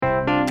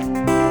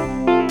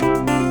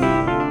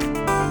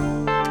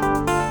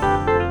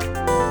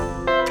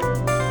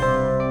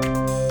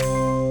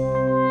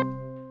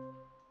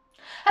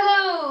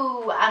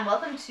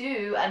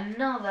to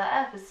another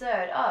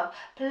episode of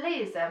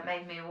Please Don't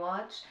Make Me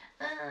Watch.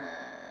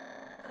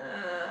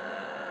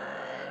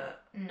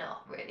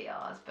 Not really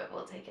ours, but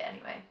we'll take it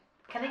anyway.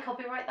 Can they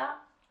copyright that?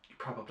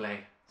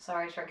 Probably.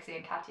 Sorry, Trixie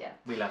and Katya.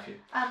 We love you.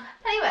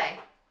 Anyway,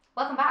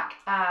 welcome back.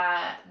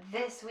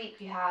 This week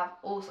we have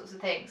all sorts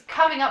of things.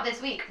 Coming up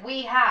this week,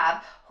 we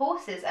have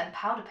horses and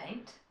powder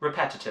paint.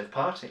 Repetitive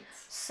parties.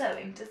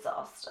 Sewing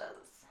disasters.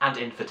 And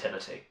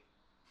infertility.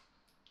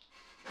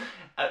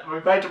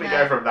 Where do we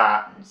go from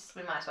that?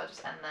 We might as well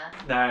just end there.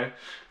 No.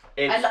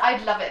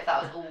 I'd love it if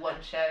that was all one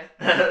show.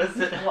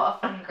 What a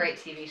fucking great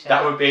TV show.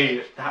 That would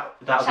be... That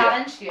would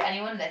Challenge to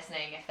anyone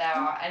listening, if there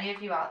are any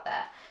of you out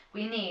there.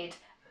 We need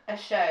a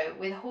show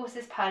with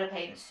horses, powder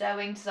paint,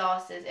 sewing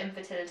disasters,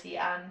 infertility,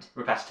 and...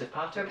 repetitive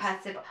parties.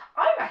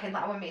 I reckon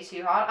that wouldn't be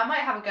too hard. I might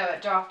have a go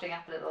at drafting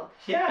up a little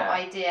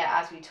idea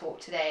as we talk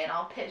today, and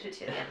I'll pitch it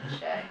to you at the end of the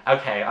show.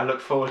 Okay, I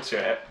look forward to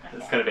it. Okay.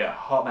 It's going to be a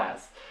hot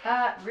mess.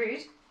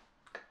 Rude.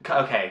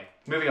 Okay,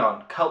 moving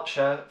on.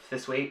 Culture for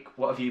this week.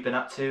 What have you been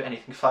up to?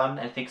 Anything fun?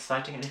 Anything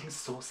exciting? Anything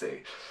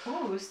saucy?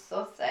 Ooh,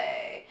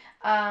 saucy.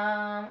 What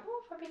have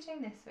I been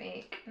doing this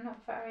week? Not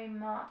very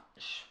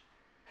much.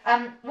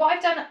 What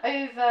I've done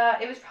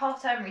it was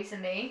half term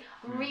recently,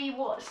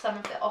 rewatched some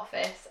of The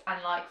Office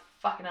and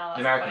fucking hell,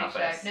 that's American a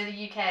funny Office. show. No,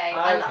 the UK.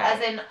 Okay. As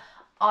in,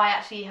 I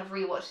actually have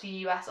rewatched the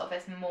US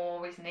Office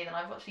more recently than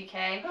I've watched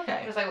UK. Okay.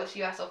 Because I watched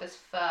the US Office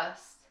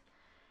first,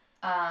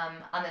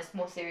 and there's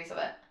more series of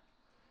it.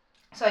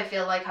 So I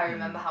feel like I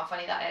remember how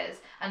funny that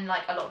is, and a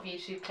lot of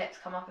YouTube clips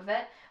come up of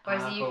it.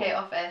 Whereas the UK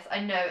Office, I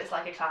know it's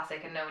like a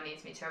classic, and no one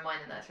needs me to remind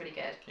them that it's really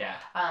good. Yeah.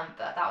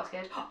 But that was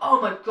good.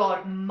 Oh my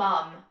god,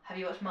 Mum! Have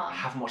you watched Mum? I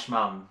haven't watched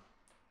Mum.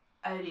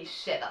 Holy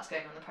shit, that's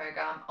going on the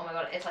programme. Oh my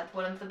god, it's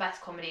one of the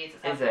best comedies.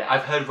 Is it?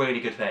 I've heard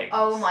really good things.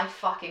 Oh my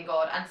fucking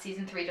god! And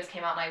season 3 just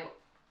came out, and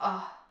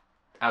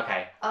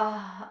Okay.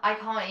 I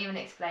can't even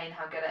explain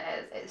how good it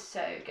is. It's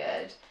so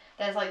good.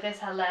 There's this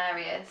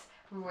hilarious,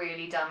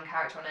 really dumb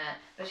character on it,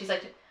 but she's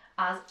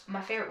as my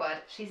favourite word,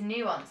 she's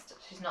nuanced.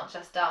 She's not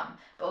just dumb,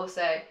 but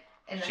also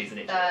in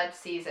the third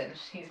season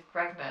she's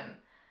pregnant.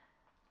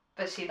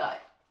 But she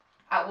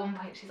at one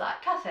point she's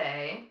like,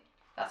 Kathy,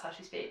 that's how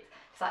she speaks.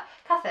 She's like,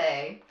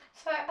 Kathy,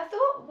 so I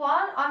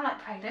thought I'm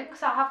pregnant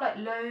because I have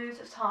loads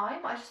of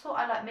time. I just thought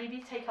I'd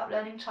maybe take up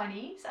learning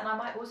Chinese, and I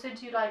might also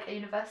do a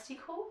university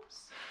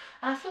course.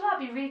 And I thought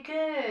that'd be really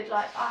good.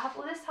 I have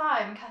all this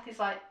time. And Kathy's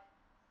like,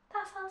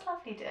 that sounds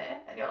lovely, dear.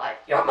 And you're like,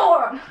 you're a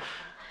moron.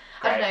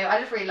 I don't know. I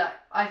just really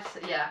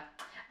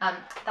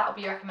that will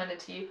be recommended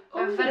to you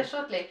very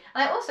shortly.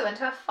 And I also went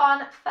to a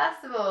fun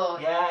festival.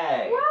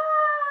 Yay!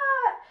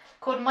 What?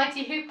 Called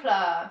Mighty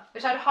Hoopla,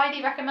 which I'd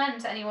highly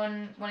recommend to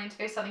anyone wanting to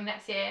go to something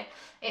next year.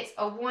 It's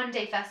a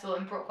one-day festival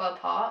in Brookwell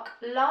Park.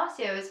 Last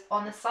year was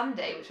on the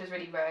Sunday, which was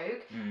really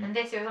rogue, and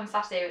this year was on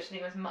Saturday, which I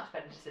think was a much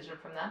better decision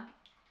from them.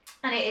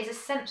 And it is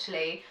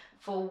essentially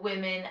for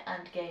women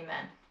and gay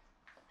men.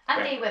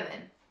 And gay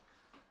women.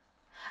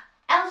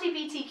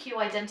 LGBTQ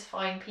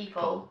identifying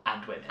people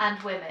and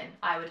women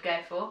I would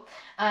go for.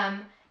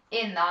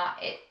 In that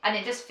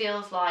it just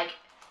feels like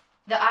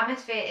the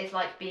atmosphere is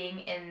like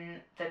being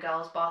in the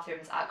girls'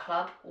 bathrooms at a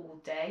club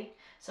all day.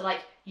 So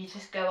you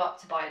just go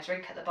up to buy a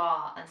drink at the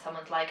bar and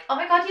someone's like, oh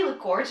my god, you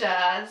look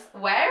gorgeous.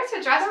 Where's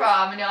your dress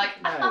from? And you're like,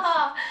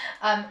 ah.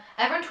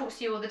 Everyone talks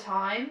to you all the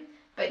time.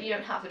 But you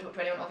don't have to talk to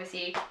anyone,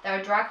 obviously. There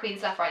are drag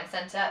queens left, right and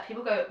centre.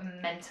 People go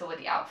mental with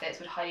the outfits.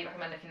 Would highly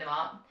recommend looking them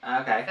up.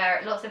 Okay. There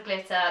are lots of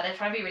glitter. They're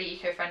trying to be really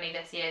eco-friendly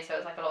this year, so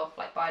it's a lot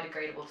of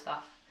biodegradable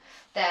stuff.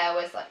 There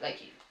was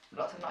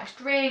lots of nice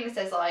drinks.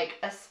 There's a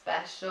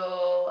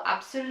special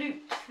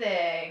absolute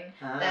thing.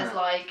 There's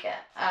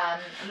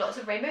lots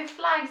of rainbow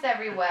flags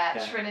everywhere.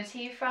 Yeah.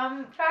 Trinity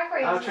from Drag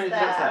Race. Oh, Trinity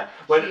is there.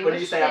 When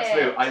you say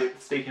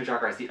absolute, speaking of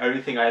Drag Race, the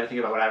only thing I ever think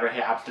about whenever I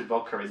hear Absolute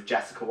Vodka is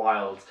Jessica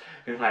Wilde.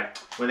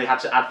 When they had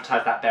to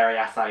advertise that berry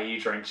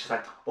acai drink, she's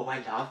like, oh, I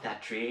love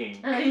that drink.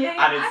 Yeah,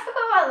 I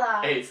forgot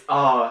about that. It's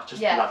love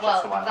Jessica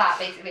Wilde. That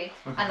basically,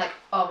 and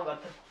oh my god,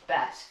 the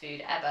best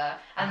food ever.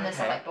 And there's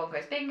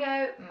Bongos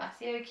Bingo,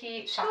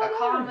 Masioki, Shaka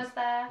Khan was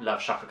there.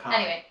 Love Shaka Khan.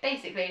 Anyway,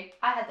 basically,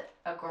 I had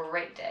a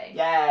great day.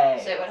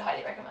 Yay! So I would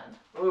highly recommend.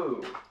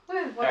 Ooh.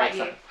 What about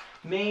you?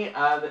 Me,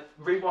 I've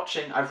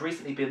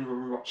recently been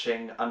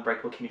rewatching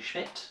Unbreakable Kimmy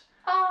Schmidt.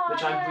 Oh,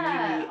 which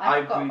yeah. I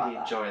really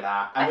enjoy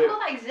that. I forgot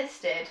that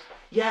existed.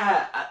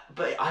 Yeah,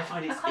 but I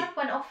find I kind of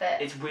went off it.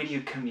 It's really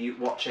good commute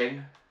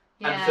watching.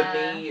 Yeah. And for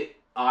me,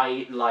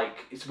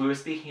 we were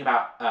speaking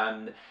about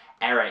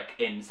Eric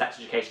in Sex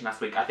Education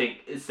last week. I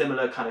think a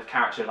similar kind of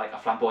character, a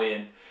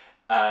flamboyant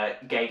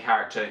gay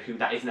character who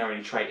that isn't a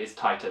really trait, is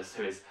Titus,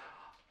 who is,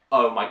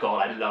 oh my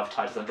god, I love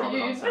Titus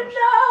Andromedon so much.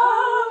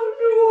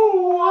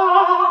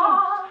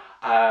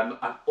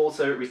 I've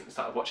also recently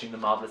started watching The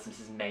Marvelous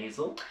Mrs.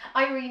 Maisel.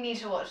 I really need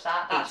to watch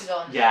that. That should go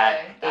on the show.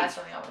 That's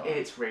something I want to watch.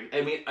 It's really...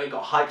 I mean, I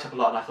got hyped up a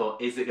lot and I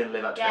thought, is it going to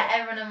live up to it? Yeah,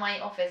 everyone in my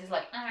office is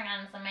like, oh my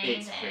god, it's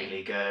amazing. It's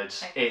really good.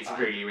 Okay, it's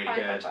really, really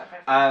good.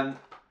 Fine.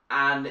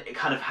 And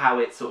kind of how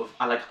it's sort of...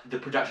 I like the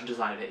production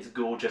design of it is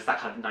gorgeous. That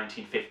kind of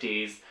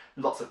 1950s.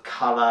 Lots of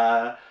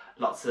colour.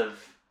 Lots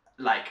of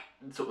like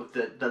sort of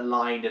the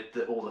line of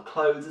all the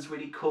clothes is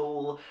really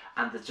cool,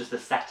 and there's just the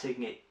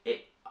setting.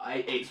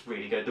 It's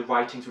really good. The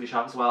writing's really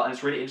sharp as well, and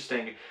it's really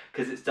interesting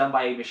because it's done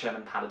by Amy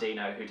Sherman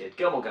Palladino, who did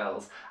Gilmore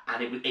Girls,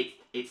 and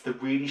it's the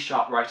really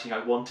sharp writing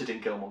I wanted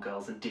in Gilmore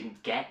Girls and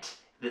didn't get.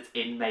 That's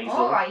in Maisel.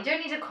 Alright, you don't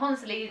need to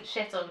constantly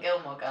shit on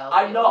Gilmore Girls.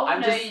 I'm not.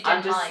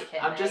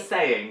 I'm just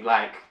saying,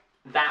 like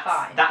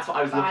that's what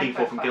I was looking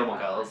for from Gilmore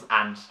Girls,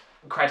 and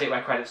credit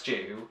where credit's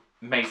due.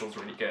 Maisel's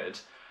really good.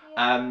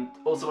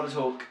 Also want to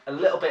talk a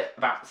little bit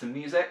about some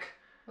music.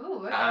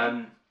 Ooh,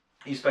 okay.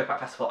 You spoke about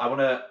festival. I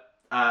want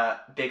to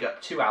big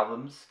up 2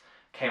 albums.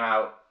 Came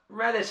out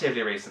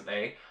relatively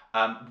recently.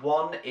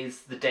 One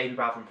is the debut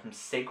album from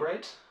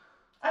Sigrid.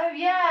 Oh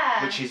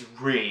yeah. Which is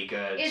really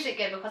good. Is it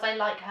good? Because I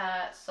like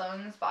her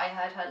songs, but I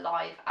heard her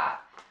live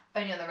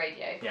only on the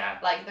radio. Yeah.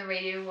 Like the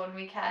radio one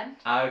weekend.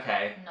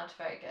 Okay. Not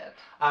very good.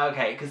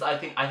 Okay, because I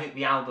think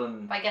the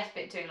album. But I guess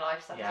doing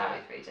live stuff is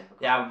always really difficult.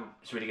 The album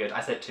is really good.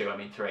 I said 2, I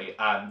mean 3.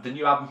 The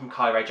new album from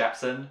Kylie Rae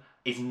Jepsen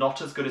is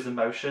not as good as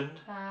Emotion.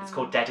 It's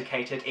called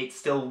Dedicated. It's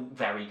still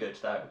very good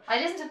though.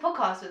 I listened to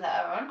podcasts with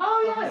her on.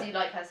 Oh yeah. Because you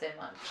like her so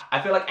much. I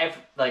feel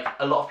like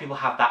a lot of people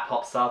have that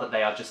pop star that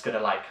they are just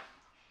gonna like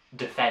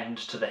defend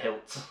to the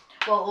hilt.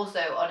 Well, also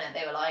on it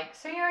they were like,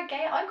 so you're a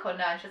gay icon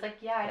now? And she was like,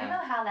 yeah, I don't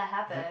know how that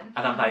happened.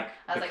 And I'm like,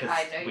 I was because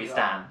like, I know we you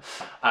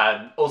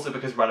stand. Also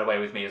because Runaway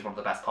With Me is one of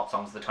the best pop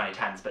songs of the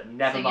 2010s, but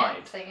never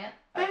mind. Sing it.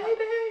 Baby,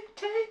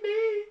 take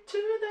me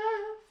to the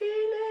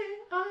feeling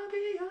I'll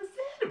be your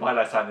sinner. Why did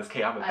I sign this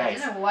key? I'm a bass.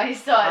 I don't know why you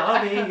started.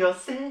 I'll be your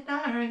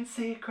sinner in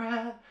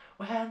secret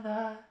when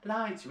the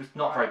lights. It was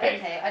not very big.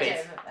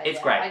 Okay,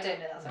 it's great. I don't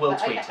know that song. We'll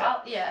tweet it.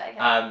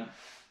 Okay.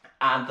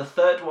 And the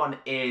third one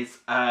is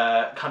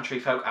a country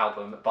folk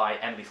album by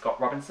Emily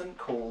Scott Robinson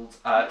called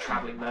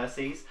Travelling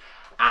Mercies.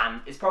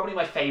 And it's probably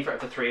my favourite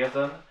of the 3 of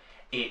them.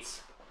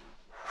 It's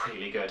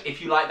really good.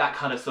 If you like that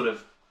kind of sort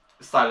of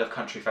style of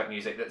country folk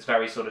music that's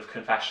very sort of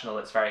confessional,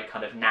 it's very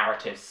kind of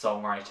narrative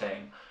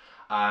songwriting.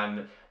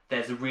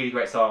 There's a really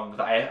great song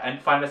that I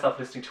find myself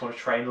listening to on a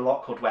train a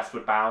lot called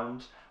Westward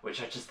Bound,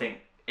 which I just think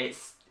it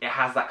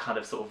has that kind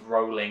of sort of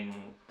rolling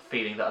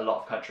feeling that a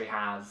lot of country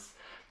has.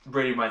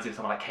 Really reminds me of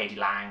someone like K.D.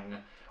 Lang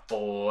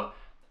or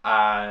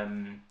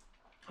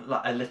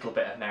like a little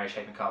bit of Mary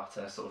Chapin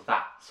Carpenter, sort of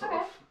that sort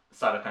of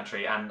style of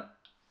country. And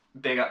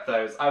big up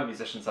those. I'm a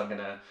musician, so I'm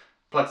going to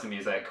plug some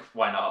music.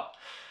 Why not?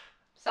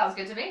 Sounds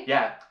good to me.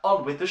 Yeah.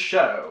 On with the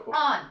show.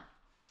 On.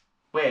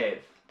 With.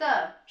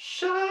 The.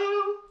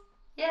 Show.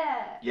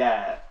 Yeah.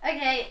 Yeah.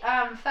 Okay,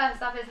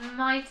 first up is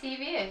my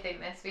TV, I think,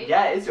 this week.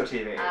 Yeah, it is your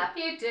TV.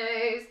 Happy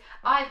days.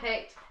 I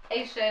picked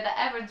a show that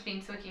everyone's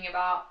been talking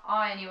about.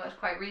 I only watched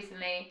quite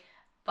recently,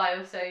 but I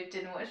also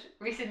didn't watch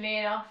recently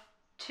enough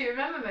to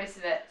remember most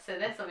of it. So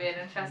this will be an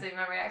interesting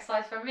memory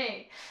exercise from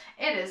me.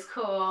 It is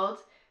called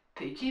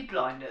Peaky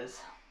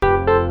Blinders.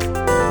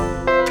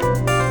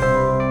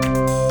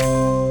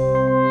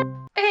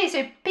 Okay,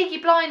 so Peaky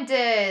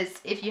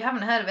Blinders. If you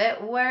haven't heard of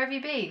it, where have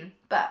you been?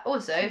 But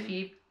also, if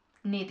you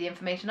need the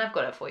information, I've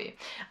got it for you.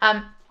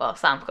 Well,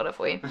 Sam's got it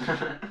for you.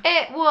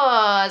 It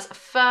was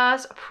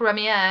first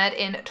premiered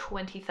in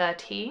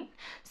 2013.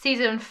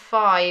 Season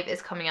 5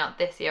 is coming out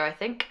this year, I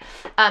think.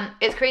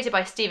 It's created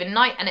by Stephen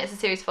Knight, and it's a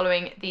series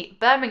following the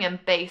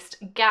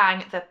Birmingham-based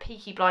gang, the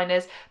Peaky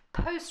Blinders,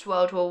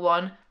 post-World War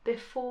One,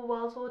 before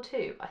World War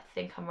Two. I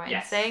think I'm right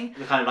in saying.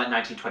 Kind of like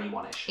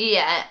 1921-ish.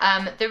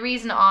 Yeah. The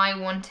reason I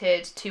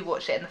wanted to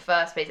watch it in the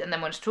first place and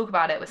then wanted to talk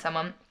about it with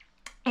someone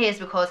is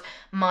because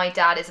my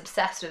dad is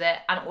obsessed with it,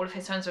 and all of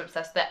his friends are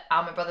obsessed with it,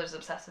 and my brother's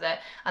obsessed with it,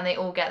 and they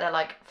all get their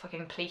like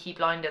fucking Peaky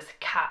Blinders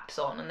caps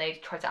on, and they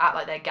try to act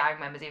like they're gang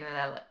members even though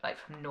they're like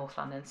from North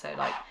London. So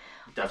like,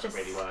 it doesn't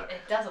really work.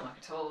 It doesn't work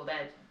at all.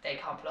 They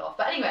can't pull it off.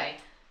 But anyway,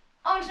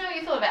 I want to know what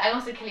you thought of it. And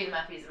also, Cillian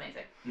Murphy is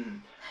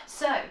amazing.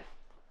 So,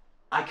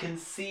 I can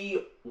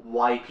see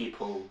why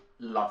people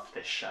love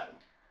this show.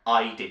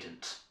 I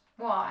didn't.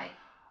 Why?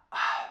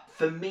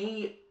 For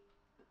me,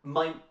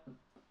 my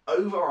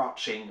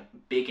overarching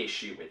big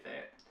issue with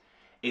it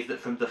is that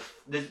from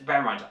bear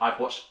in mind, I've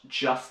watched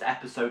just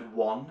episode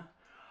 1.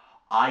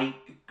 To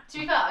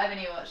be fair, I've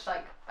only watched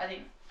like I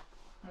think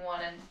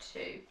 1 and 2.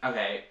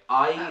 Okay,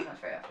 Not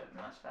very often,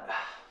 much better.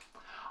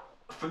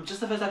 From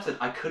just the first episode,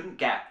 I couldn't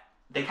get.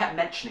 They kept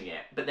mentioning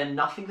it, but then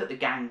nothing that the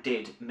gang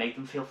did made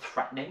them feel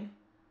threatening,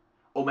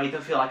 or made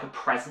them feel like a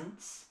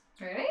presence.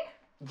 Really?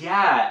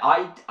 Yeah,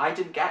 I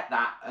didn't get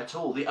that at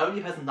all. The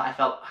only person that I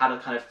felt had a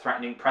kind of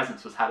threatening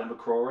presence was Helen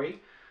McCrory,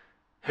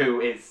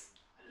 who is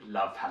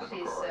love Helen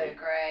McCrory. She's so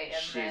great.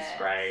 She's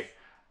great,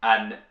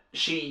 and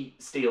she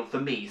steals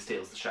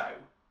the show.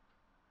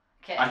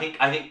 Okay. I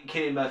think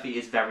Cillian Murphy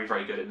is very,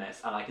 very good in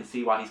this, and I can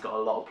see why he's got a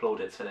lot of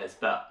plaudits for this.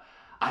 But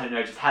I don't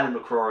know, just Helen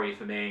McCrory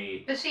for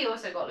me. But she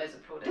also got loads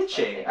of plaudits. Did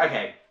she?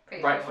 Okay,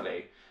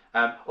 rightfully.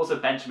 Cool. Also,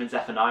 Benjamin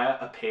Zephaniah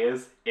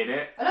appears in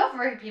it. A lot of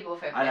very people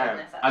folk in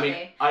this,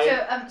 actually.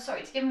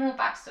 Sorry, to give more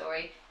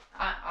backstory,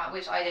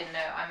 which I didn't know,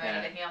 I'm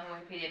only looking up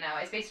on Wikipedia now.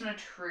 It's based on a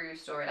true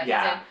story, as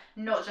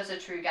in not just a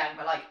true gang,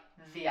 but like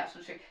the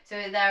actual true. So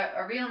they're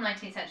a real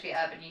 19th century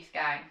urban youth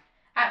gang,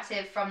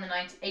 active from the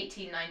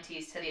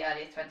 1890s to the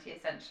early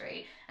 20th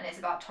century, and it's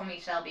about Tommy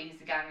Shelby, who's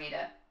the gang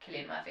leader,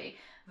 Cillian Murphy,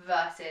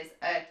 versus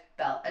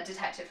a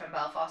detective from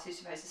Belfast who's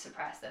supposed to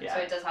suppress them. Yeah.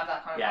 So it does have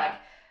that kind of Yeah.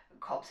 like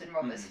cops and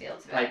robbers feel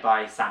to Played it.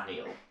 by Sam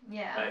Neill,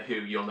 Yeah. who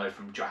you'll know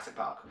from Jurassic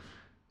Park.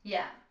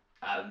 Yeah.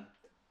 I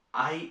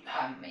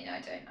mean,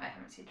 I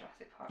haven't seen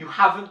Jurassic Park. You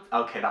haven't?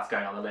 Okay, that's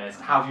going on the list.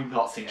 How have you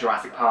not seen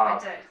Jurassic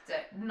Park? I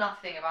don't.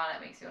 Nothing about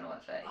it makes me want to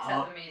watch it,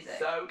 except the music.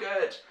 So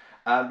good.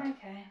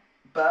 Okay.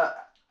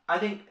 But I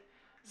think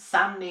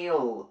Sam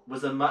Neill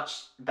was a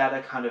much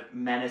better kind of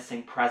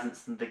menacing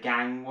presence than the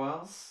gang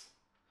was.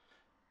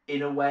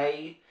 In a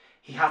way,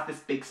 he has this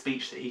big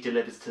speech that he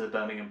delivers to the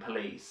Birmingham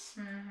police.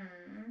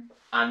 Mm-hmm.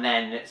 And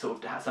then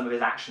sort of some of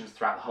his actions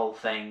throughout the whole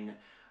thing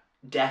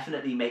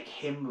definitely make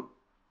him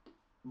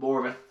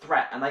more of a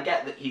threat. And I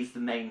get that he's the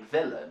main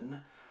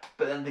villain,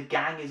 but then the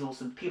gang is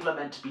also... People are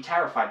meant to be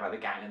terrified by the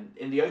gang. And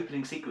in the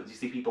opening sequence, you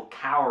see people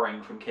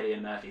cowering from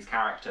Cillian Murphy's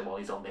character while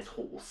he's on this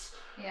horse.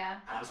 Yeah.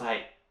 And I was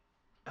like,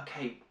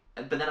 okay.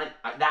 But then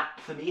I that,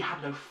 for me,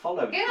 had no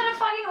follow-through. He's on a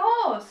fucking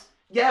horse!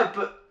 Yeah,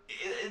 but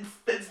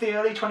it's the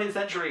early 20th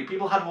century.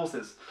 People had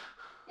horses.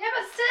 Yeah,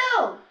 but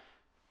still!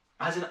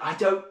 As in, I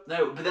don't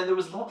know. But then there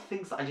was a lot of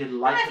things that I did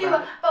like But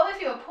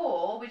if you were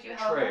poor, would you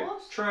have a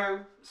horse?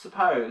 True,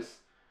 suppose.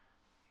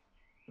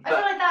 I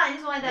feel like that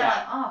is why they're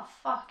like, oh,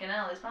 fucking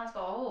hell, this man's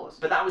got a horse.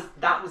 But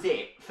that was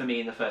it for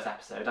me in the first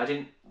episode. I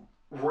didn't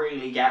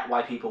really get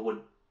why people would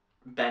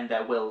bend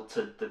their will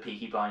to the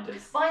Peaky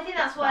Blinders. But I think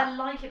that's why I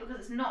like it, because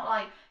it's not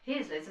like,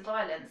 here's loads of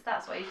violence,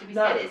 that's why you should be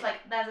scared. It's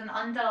like, there's an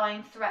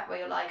underlying threat where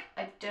you're like,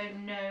 I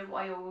don't know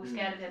why you're all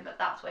scared of him, but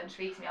that's what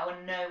intrigues me. I want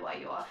to know why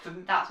you are.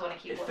 That's what I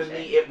keep watching. For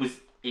me, it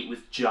was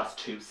just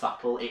too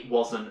subtle. It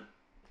wasn't...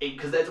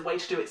 Because there's a way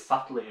to do it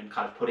subtly and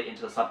kind of put it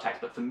into the subtext,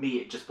 but for me,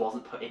 it just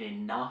wasn't put in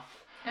enough.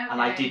 Okay,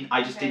 and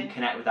I just didn't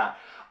connect with that.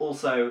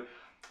 Also,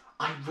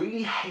 I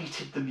really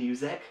hated the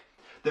music.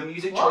 The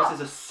music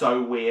choices are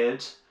so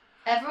weird.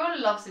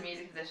 Everyone loves the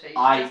music of this show.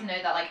 You just know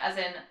that, like, as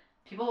in,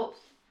 people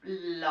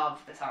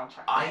love the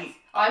soundtrack. I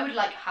would,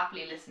 like,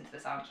 happily listen to the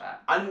soundtrack.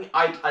 I mean,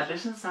 I'd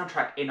listen to the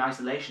soundtrack in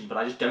isolation, but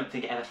I just don't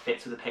think it ever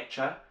fits with the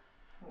picture.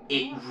 Ooh.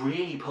 It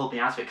really pulled me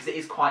out of it, because it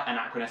is quite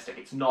anachronistic.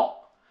 It's not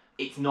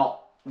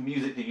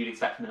music that you'd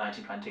expect from the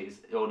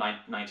 1920s or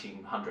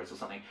 1900s or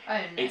something. Oh,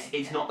 no.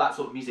 It's not that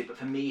sort of music, but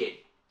for me,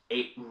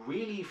 it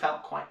really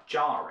felt quite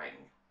jarring.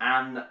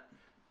 And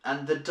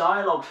the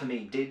dialogue for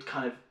me did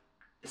kind of,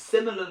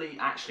 similarly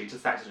actually to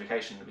Sex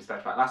Education that we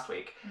spoke about last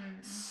week,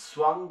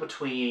 swung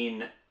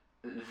between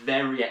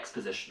very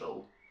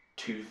expositional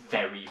to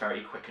very,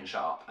 very quick and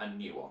sharp and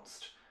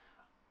nuanced.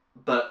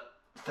 But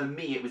for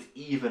me, it was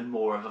even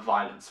more of a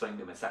violent swing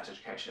than with Sex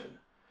Education.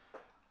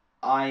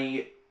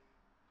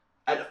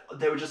 And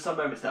there were just some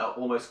moments that are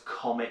almost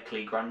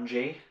comically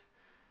grungy.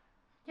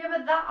 Yeah,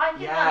 but I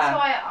think that's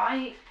why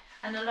I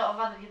and a lot of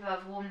other people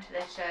have warmed to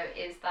this show,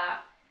 is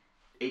that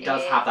it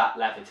does have that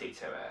levity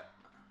to it,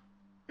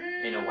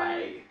 in a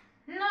way.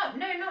 No,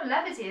 not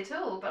levity at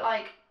all, but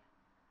like,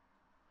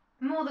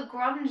 more the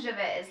grunge of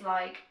it is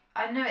like,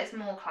 I know it's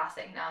more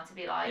classic now to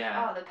be like,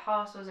 oh, the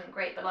past wasn't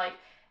great, but like,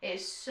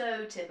 it's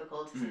so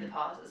typical to see the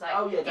past. It's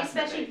like,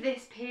 especially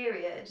this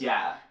period.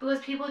 Yeah.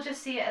 Because people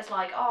just see it as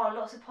like, oh,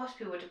 lots of posh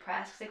people were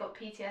depressed because they got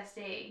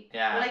PTSD.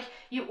 Yeah. But like,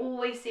 you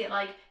always see it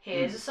like,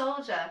 here's a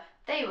soldier.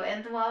 They were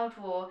in the World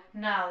War,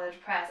 now they're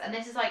depressed. And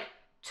this is like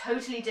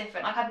totally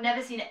different. Like, I've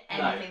never seen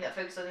anything that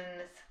focused on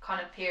this kind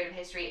of period of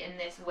history in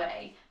this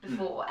way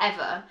before,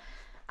 ever.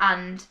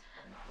 And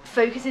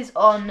focuses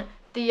on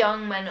the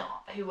young men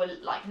who were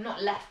like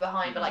not left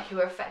behind, but like who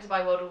were affected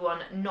by World War One,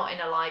 not in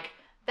a like,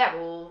 they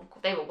all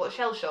got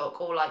shell shock,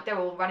 or like they're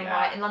all running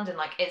riot in London.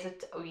 Like,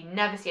 you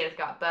never see anything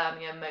about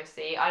Birmingham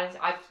mostly. I've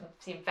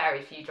seen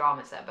very few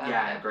dramas set at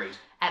Birmingham. Yeah, agreed.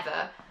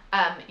 Ever.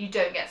 You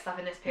don't get stuff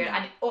in this period,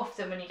 and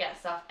often when you get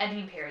stuff,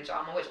 any period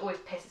drama, which always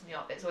pisses me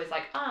off, it's always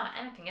like,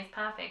 anything is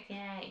perfect,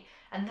 yay.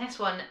 And this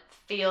one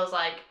feels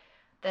like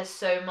there's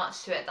so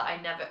much to it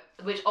that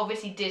which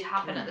obviously did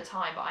happen at the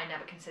time, but I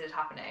never considered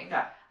happening.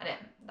 Yeah. And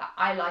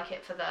I like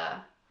it for the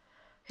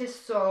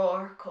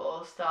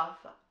historical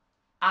stuff.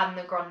 And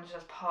the grunge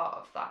as part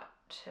of that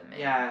to me.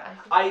 Yeah,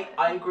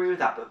 I agree with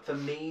that, but for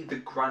me, the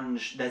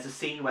grunge... There's a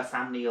scene where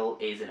Sam Neill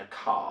is in a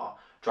car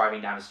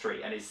driving down the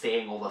street and is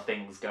seeing all the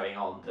things going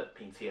on that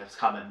means he has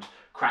come and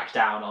cracked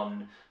down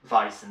on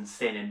vice and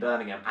sin in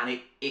Birmingham, and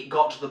it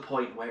got to the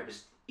point where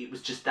it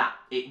was just that...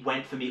 It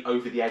went for me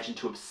over the edge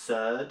into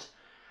absurd.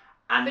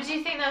 And but do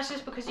you think that's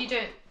just because you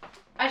don't...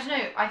 I don't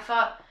know, I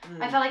felt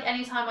like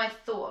any time I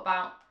thought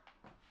about...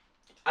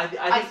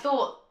 I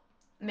thought...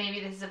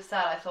 Maybe this is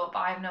absurd, I thought, but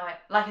I have no idea.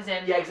 Like, as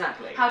in... Yeah,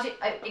 exactly.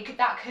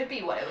 That could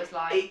be what it was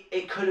like.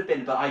 It could have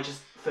been, but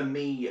for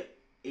me,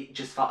 it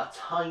just felt a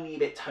tiny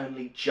bit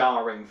tonally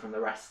jarring from the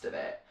rest of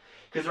it.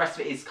 Because the rest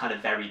of it is kind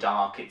of very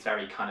dark, it's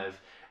very kind of...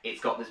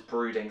 It's got this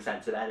brooding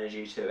sense of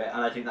energy to it,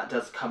 and I think that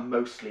does come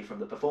mostly from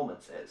the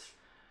performances.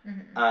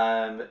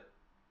 Mm-hmm.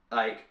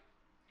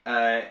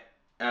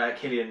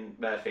 Cillian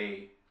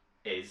Murphy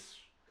is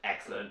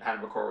excellent.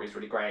 Helen McCrory is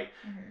really great.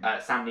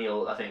 Mhm. Sam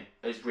Neill, I think,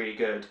 is really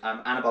good.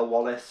 Annabelle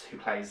Wallis, who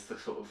plays the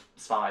sort of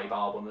spy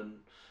bar woman.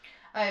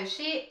 Oh,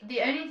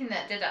 the only thing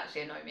that did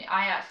actually annoy me,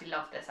 I actually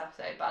loved this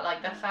episode, but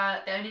like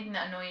the only thing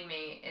that annoyed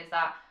me is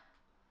that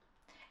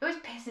it was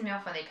pissing me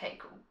off when they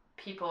pick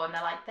people and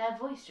they're like, their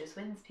voice just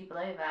wins people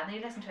over, and then you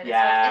listen to it,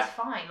 Yeah. it's like, it's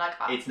fine, like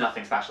It's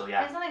nothing special,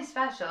 yeah. it's nothing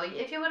special.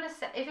 If you're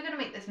gonna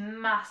make this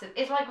massive,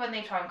 it's like when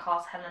they try and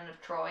cast Helen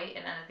of Troy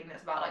in anything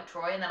that's about like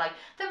Troy, and they're like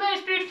the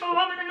most beautiful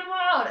woman in the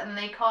world, and then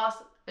they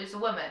cast as a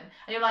woman,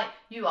 and you're like,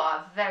 you are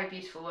a very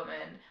beautiful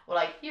woman, or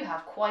like you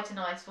have quite a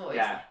nice voice.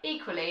 Yeah.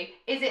 Equally,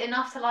 is it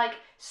enough to like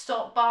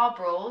stop bar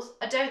brawls?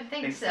 I don't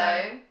think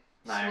so.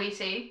 No.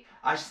 Sweetie.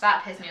 That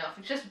That pissed me off.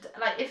 It's just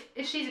like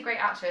if she's a great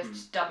actress,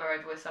 just dub her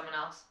over with someone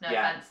else. No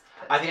offense.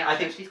 I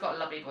think she's got a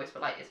lovely voice,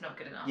 but like it's not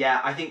good enough.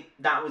 Yeah, I think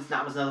that was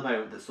another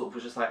moment that sort of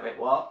was just like, wait,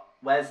 what?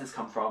 Where's this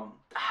come from?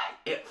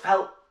 It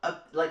felt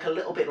like a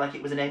little bit like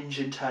it was an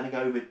engine turning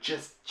over,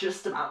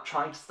 just about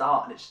trying to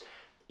start, and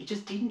it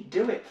just didn't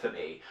do it for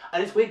me.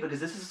 And it's weird because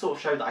this is the sort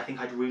of show that I think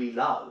I'd really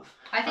love.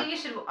 I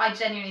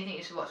genuinely think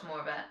you should watch more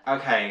of it.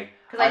 Okay.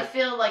 Because I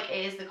feel like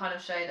it is the kind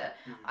of show that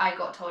I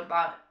got told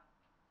about.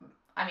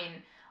 I mean,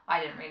 I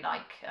didn't really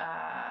like.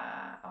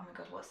 Oh my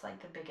god, what's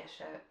like the biggest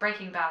show?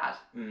 Breaking Bad.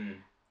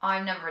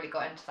 I've never really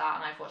got into that,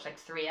 and I've watched like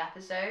 3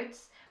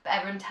 episodes. But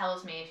everyone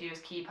tells me if you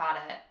just keep at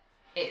it,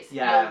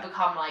 you'll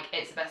become like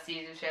it's the best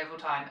season show of all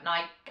time. And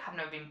I have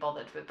never been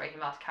bothered with Breaking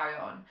Bad to carry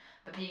on.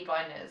 But Peaky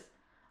Blinders,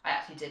 I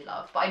actually did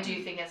love. But I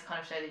do think it's the kind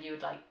of show that you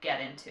would like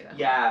get into.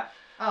 Yeah.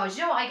 Oh, do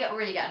you know what I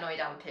really get annoyed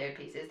at with period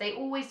pieces? They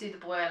always do The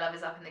Boy I Love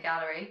Is Up in the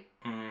Gallery.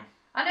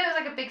 I know it was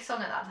like a big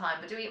song at that time,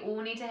 but do we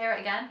all need to hear it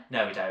again?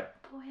 No, we don't.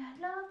 Boy I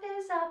Love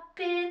Is Up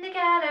in the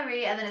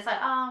Gallery, and then it's like,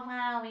 oh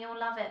wow, we all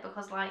love it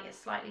because like it's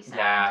slightly sad.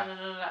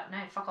 Yeah. No,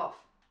 fuck off.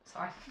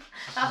 Sorry.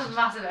 That's a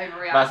massive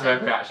overreaction.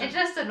 Massive overreaction. It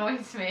just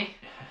annoys me.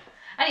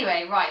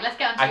 Anyway, right, let's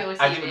get on to your TV.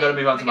 I think we've got to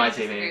move on to my TV.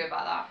 Disagree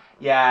about that.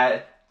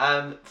 Yeah.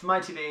 For my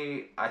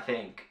TV, I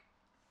think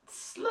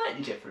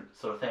slightly different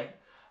sort of thing.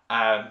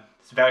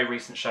 It's a very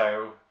recent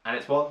show, and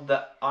it's one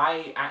that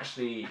I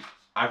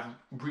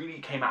really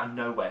came out of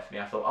nowhere for me.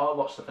 I thought, oh, I'll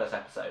watch the first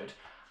episode,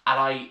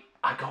 and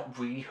I got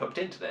really hooked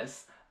into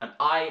this, and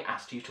I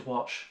asked you to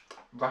watch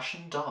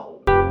Russian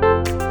Doll.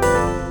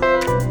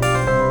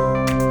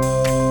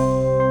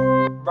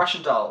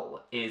 Russian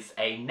Doll is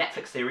a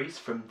Netflix series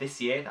from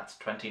this year, that's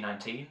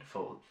 2019,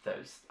 for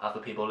those other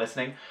people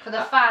listening. For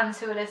the fans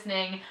who are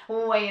listening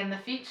way in the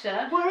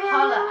future,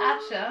 holla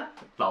at ya.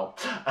 Lol.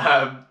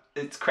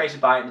 It's created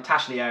by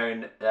Natasha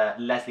Lyonne,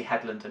 Leslie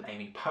Headland and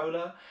Amy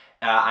Poehler,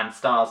 and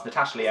stars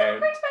Natasha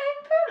Lyonne.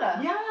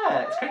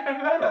 Yeah, it's created by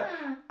Amy Poehler.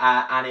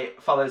 And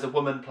it follows a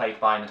woman played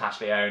by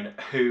Natasha Lyonne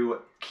who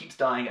keeps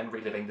dying and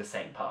reliving the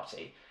same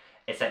party.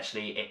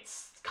 Essentially,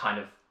 it's kind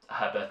of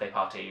her birthday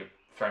party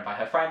thrown by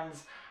her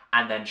friends,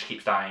 and then she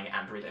keeps dying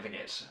and reliving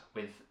it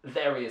with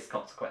various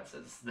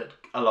consequences that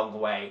along the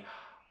way.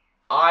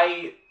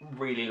 I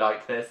really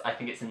like this. I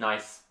think it's a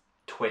nice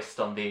twist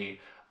on the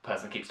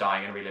person keeps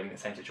dying and reliving the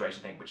same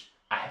situation thing, which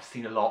I have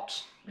seen a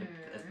lot.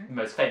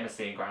 Most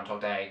famously in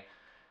Groundhog Day.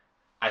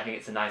 I think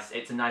it's a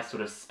nice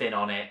sort of spin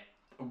on it.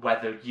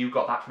 Whether you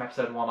got that from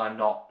episode 1, I'm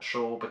not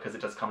sure, because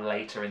it does come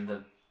later in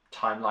the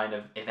timeline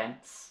of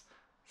events.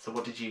 So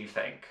what did you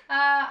think?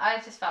 I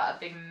just felt a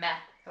big meh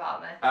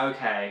about this.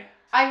 Okay.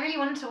 I really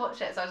wanted to watch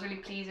it, so I was really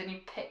pleased when you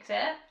picked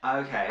it.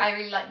 Okay. I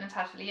really like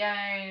Natasha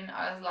Lyonne.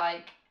 I was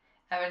like,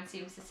 everyone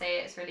seems to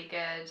say it's really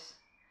good.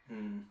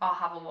 I'll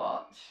have a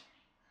watch.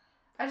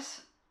 I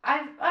was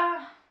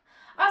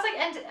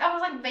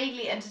like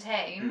vaguely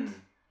entertained,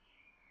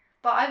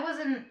 but I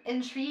wasn't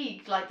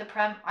intrigued. Like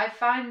I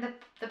find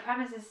the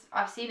premise is,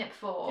 I've seen it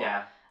before.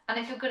 Yeah. And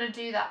if you're gonna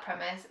do that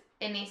premise,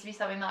 it needs to be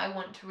something that I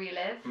want to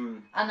relive.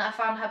 And I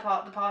found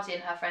the party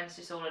and her friends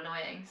just all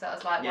annoying. So I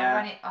was like,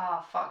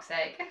 oh fuck's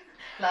sake.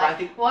 Why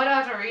do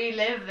I have to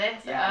relive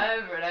this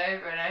over and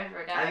over and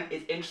over again? I think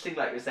it's interesting,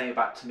 like you're saying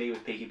about to me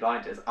with Peaky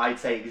Blinders. I'd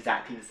say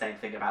exactly the same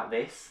thing about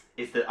this,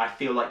 is that I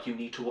feel like you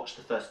need to watch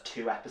the first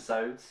 2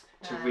 episodes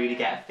to really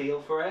get a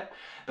feel for it.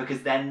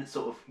 Because then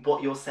sort of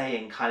what you're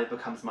saying kind of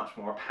becomes much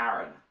more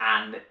apparent,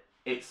 and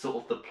it's sort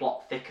of the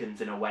plot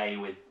thickens in a way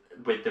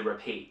with the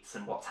repeats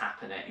and what's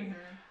happening.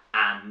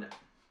 And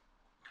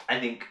I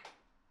think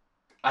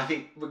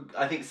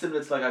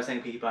similar to like I was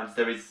saying, Peaky Blinders,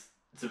 there is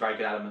some very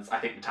good elements. I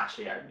think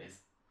Natasha Lyonne is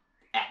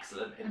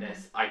excellent in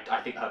this. I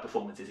think her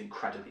performance is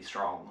incredibly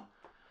strong,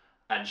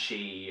 and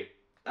she's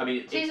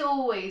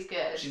always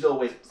good. She's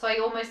always. So I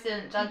almost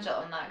didn't judge it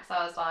on that, because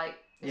I was like,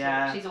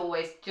 she's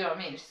always. Do you know what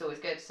I mean? She's always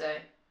good. So.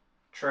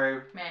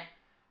 True. Meh.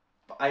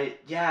 But I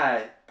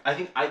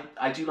think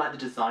I do like the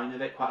design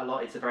of it quite a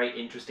lot. It's a very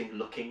interesting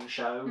looking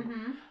show.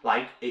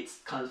 Like, it's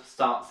kind of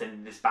starts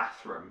in this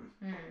bathroom,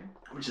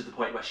 which is the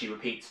point where she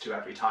repeats to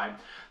every time,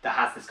 that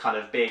has this kind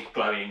of big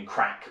glowing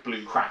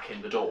blue crack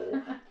in the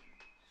door.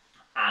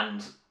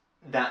 And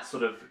that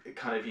sort of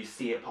kind of, you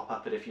see it pop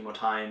up at a few more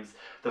times.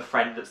 The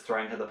friend that's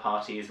throwing her the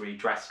party is really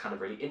dressed kind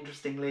of really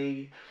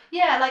interestingly.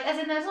 Yeah, like, as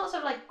in there's lots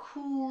of like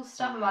cool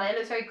stuff about it. It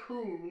looks very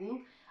cool.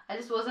 I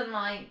just wasn't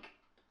like.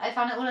 I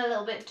found it all a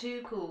little bit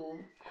too cool.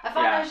 I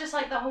found it was just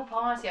like the whole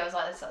party. I was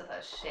like, this is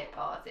a shit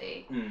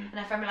party. And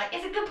my friend was like,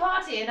 it's a good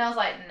party, and I was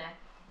like, no.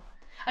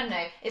 I don't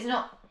know. It's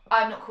not.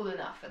 I'm not cool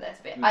enough for this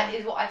bit.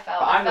 Is what I felt.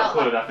 But I'm not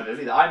cool enough for this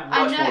either. I'm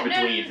much more of a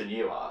dweeb than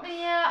you are.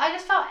 Yeah, I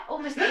just felt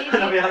almost alien.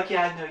 And I'll be like,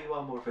 yeah, no, you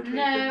are more of a dweeb than me.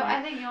 No,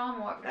 I think you are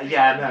more of a dweeb.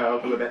 Yeah, no,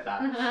 I'll admit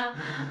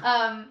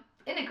that.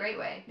 In a great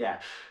way. Yeah.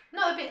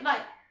 Not a bit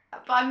like,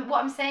 but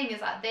what I'm saying is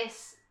that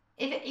this,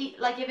 if it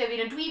had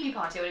been a dweeby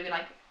party, I would have been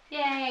like,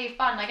 yay,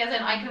 fun. Like, as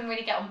in, I can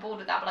really get on board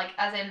with that. But like,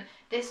 as in,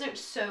 this looked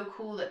so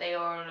cool that they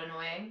are all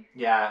annoying.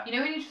 Yeah. You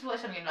know, when you just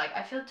watch something, you're like,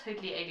 I feel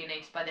totally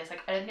alienated by this.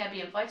 Like, I don't think I'd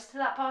be invited to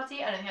that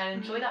party. I don't think I'd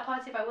enjoy that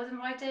party if I was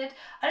invited.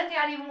 I don't think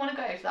I'd even want to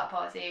go to that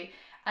party.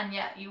 And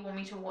yet, you want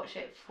me to watch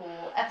it for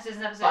episodes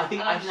and episodes. But I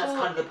think that's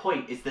kind of the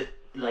point. Is that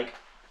like,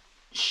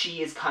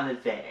 she is kind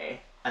of there,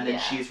 and then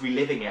she is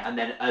reliving it, and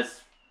then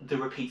as the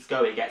repeats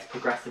go, it gets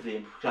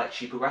progressively, like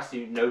she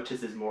progressively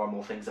notices more and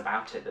more things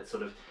about it that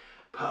sort of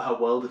put her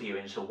worldview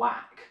into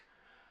whack.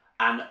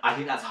 And I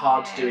think that's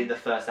hard to do in the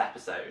first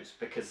episode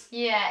because...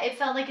 Yeah, it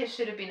felt like it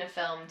should have been a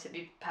film, to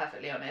be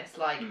perfectly honest.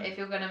 Like, if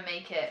you're going to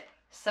make it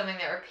something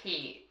that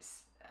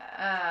repeats,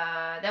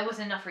 there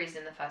wasn't enough reason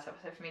in the first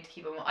episode for me to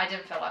keep on... I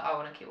didn't feel like I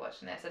want to keep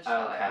watching this. I just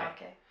felt like,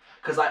 okay.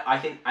 Because I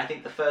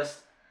think the first...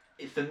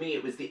 For me,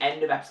 it was the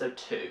end of episode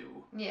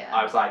 2. Yeah.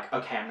 I was like,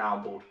 okay, I'm now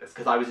on board with this.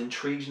 Because I was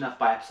intrigued enough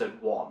by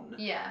episode 1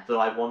 that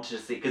I wanted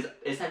to see... Because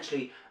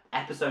essentially,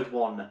 episode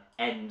 1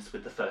 ends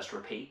with the first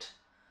repeat.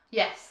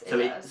 Yes, so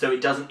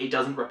it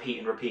doesn't repeat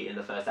in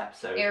the first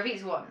episode. It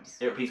repeats once.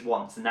 It repeats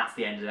once, and that's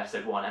the end of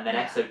episode 1. And then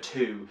episode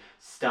 2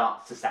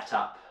 starts to set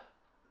up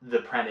the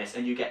premise,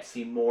 and you get to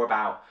see more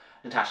about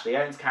Natasha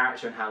Lyonne's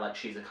character and how like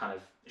she's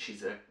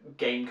a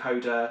game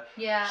coder.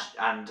 Yeah.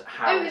 And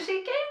how... Oh, is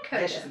she a game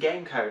coder? Yeah, she's a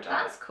game coder.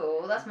 That's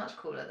cool. That's much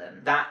cooler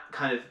than... That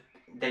kind of...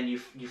 Then you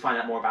find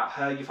out more about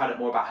her, you find out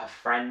more about her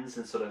friends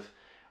and sort of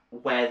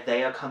where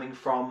they are coming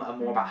from and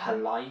more about her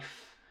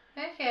life.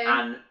 Okay.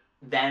 And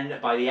then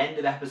by the end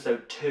of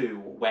episode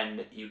 2,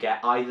 when you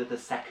get either the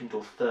second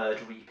or third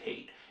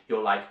repeat,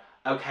 you're like,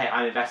 okay,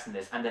 I'm invested in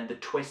this. And then the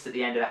twist at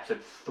the end of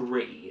episode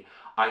 3,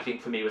 I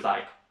think for me was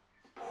like...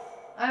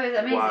 Oh, it's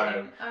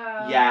amazing.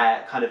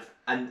 Yeah, kind of,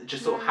 and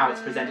just sort of how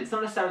it's presented. It's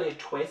not necessarily a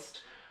twist,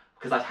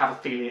 because I have a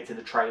feeling it's in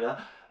the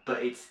trailer,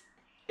 but it's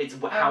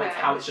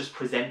how it's just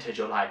presented.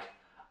 You're like,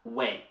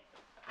 wait,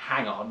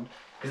 hang on,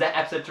 because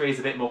episode 3 is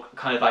a bit more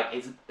kind of like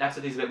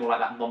episode 3 is a bit more like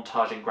that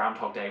montage in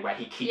Groundhog Day where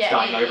he keeps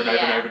dying over and over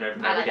and over and over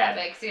and over again.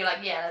 Epic, so you're like,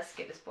 yeah, let's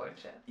skip this boring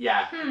shit.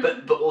 Yeah,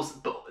 but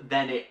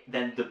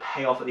then the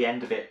payoff at the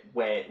end of it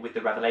where with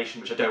the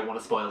revelation, which I don't want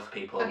to spoil for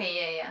people.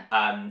 Okay, yeah.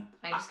 I'm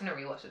just gonna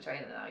rewatch the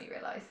trailer now. You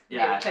realise?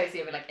 Yeah. Maybe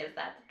closely, and be like, is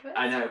that the twist?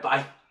 I know,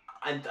 but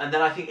and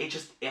then I think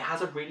it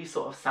has a really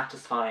sort of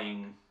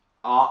satisfying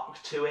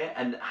arc to it,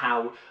 and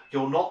how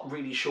you're not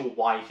really sure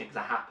why things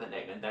are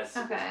happening, and there's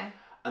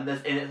and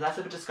there's less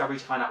of a discovery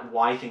to find out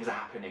why things are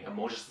happening, and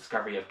more just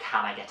discovery of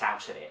can I get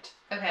out of it.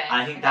 Okay.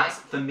 And I think that's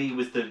for me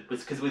was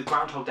because with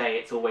Groundhog Day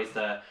it's always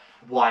the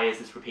why is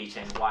this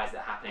repeating? Why is it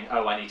happening?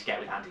 Oh, I need to get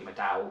with Andy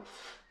McDowell.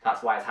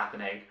 That's why it's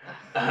happening.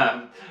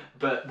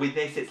 But with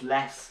this, it's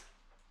less.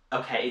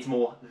 Okay, it's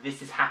more.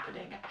 This is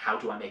happening. How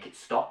do I make it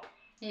stop?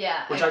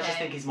 Yeah. Which I just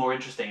think is more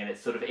interesting, and it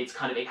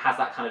has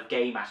that kind of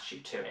game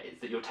attitude to it. Is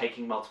that you're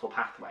taking multiple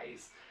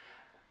pathways.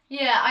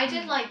 Yeah, I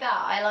did like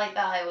that. I like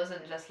that. It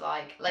wasn't just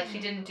like she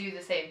didn't do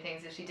the same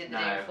things as she did the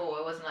day before.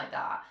 It wasn't like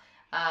that.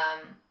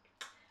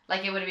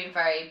 Like it would have been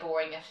very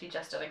boring if she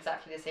just done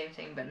exactly the same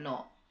thing but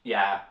not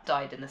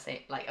died in the same,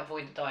 like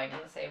avoided dying in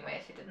the same way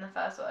as she did in the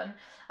first one.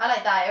 I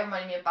like that. It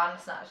reminded me of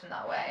Bandersnatch in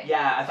that way.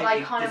 Yeah, I think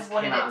this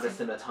came out at a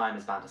similar time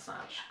as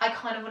Bandersnatch. I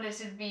kind of wanted it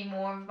to be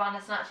more of a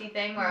Bandersnatchy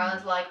thing where I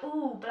was like,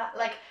 ooh, black.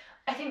 Like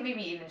I think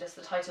maybe even just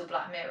the title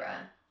Black Mirror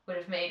would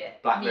have made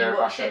it. Black Mirror,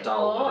 Russian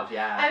Doll would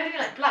have, I would have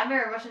been like Black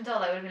Mirror, Russian Doll.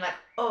 I would have been like,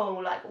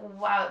 oh, like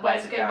wow,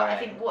 where's it good? But I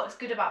think what's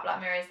good about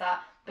Black Mirror is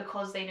that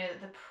because they know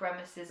that the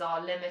premises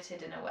are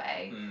limited in a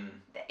way,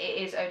 it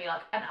is only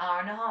like an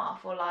hour and a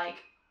half, or like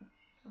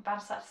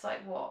Bandersnatch is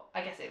like what?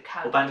 I guess it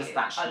can. Well,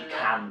 Bandersnatch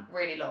can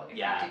really long if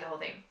you do the whole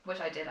thing,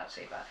 which I did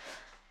actually, but.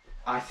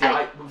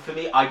 For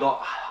me, I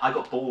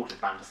got bored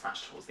with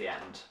Bandersnatch towards the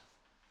end.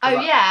 Oh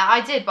yeah,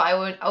 I did, but I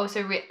would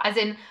also as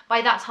in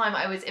by that time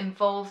I was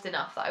involved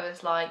enough that I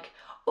was like,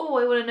 oh,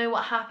 I want to know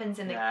what happens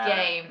in the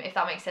game, if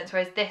that makes sense.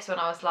 Whereas this one,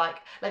 I was like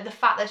the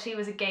fact that she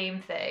was a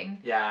game thing.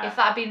 Yeah. If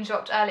that had been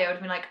dropped earlier, I would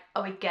have been like,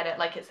 oh, I get it.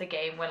 Like it's a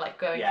game. We're like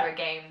going through a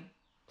game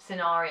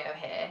scenario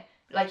here.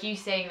 Like you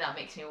saying that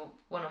makes me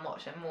want to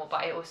watch it more, but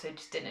I also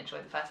just didn't enjoy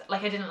the first.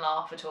 Like I didn't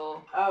laugh at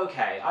all.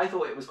 Okay, I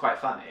thought it was quite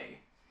funny,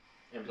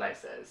 in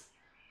places.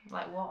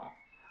 Like what?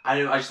 I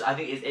don't know. I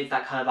think it's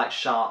that kind of like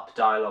sharp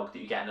dialogue that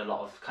you get in a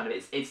lot of kind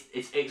of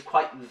it's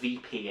quite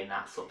Veep-y in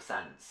that sort of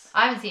sense.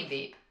 I haven't seen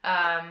Veep.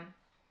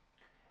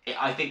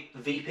 I think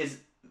Veep is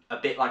a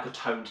bit like a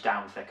toned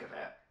down thick of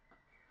it,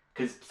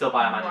 because still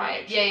by Amanda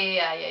Right.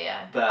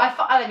 Yeah. But I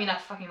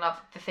fucking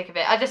love the thick of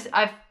it.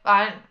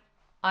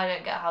 I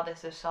don't get how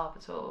this is sharp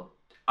at all.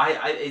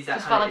 Is that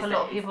Just kind felt of, like a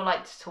lot of people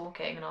liked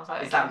talking, and I was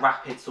like, is okay. that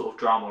rapid sort of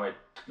drama or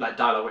like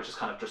dialogue which just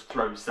kind of just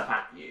throws stuff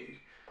at you?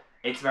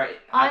 It's very.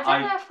 I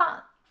don't know if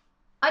that.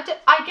 I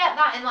get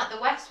that in like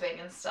The West Wing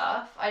and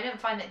stuff. I didn't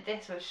find that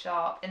this was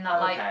sharp in that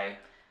like. Okay.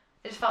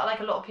 It just felt like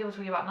a lot of people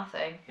talking about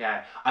nothing.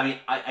 Yeah, I mean,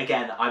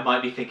 I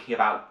might be thinking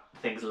about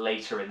things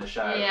later in the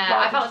show.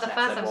 Yeah, I felt like just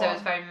the first episode was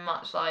one. very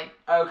much like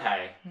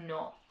Okay.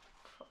 not.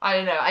 I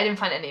don't know. I didn't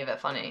find any of it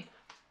funny.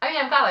 I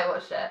mean, I'm glad I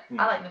watched it. Mm.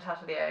 I like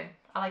Natasha Lyonne.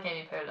 I like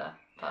Amy Poehler.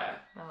 But, Yeah.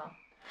 oh well.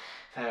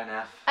 Fair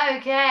enough.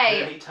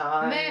 Okay. Movie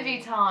time.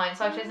 Movie time.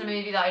 So I've chosen a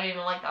movie that I don't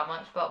even like that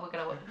much, but we're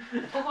gonna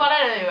talk about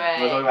it anyway.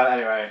 We'll talk about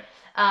it anyway.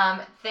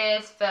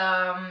 This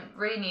film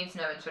really needs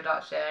no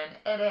introduction.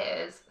 It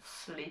is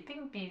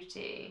Sleeping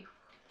Beauty.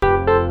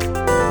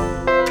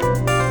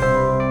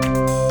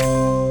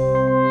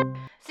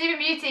 Sleeping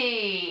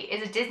Beauty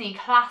is a Disney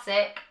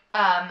classic.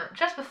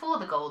 Just before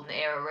the golden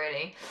era,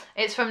 really.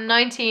 It's from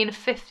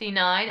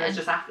 1959. No, it's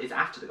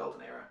after the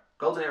golden era.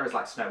 Golden era is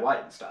like Snow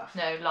White and stuff.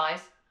 No,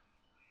 lies.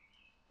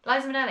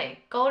 Liza Minnelli.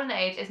 Golden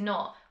Age is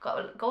not.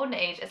 Golden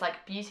Age is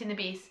like Beauty and the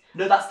Beast.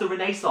 No, that's the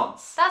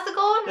Renaissance. That's the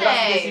Golden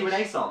That's the Age. Disney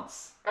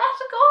Renaissance. That's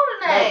the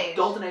Golden Age.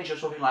 No, Golden Age, you're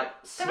talking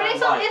like The Snow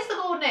Renaissance White. is the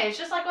Golden Age.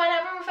 Just like when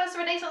everyone refers to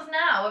Renaissance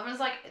now, everyone's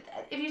like,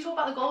 if you talk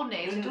about the Golden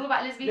Age, you talk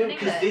about Elizabethan No,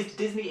 because England.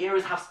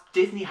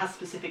 Disney has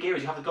specific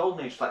eras. You have the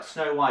Golden Age, like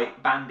Snow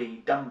White,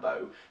 Bambi,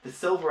 Dumbo. The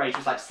Silver Age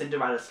was like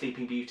Cinderella,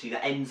 Sleeping Beauty.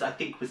 That ends, I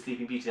think, with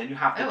Sleeping Beauty. Then you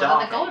have the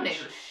Dark and the Golden Age.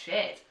 Age was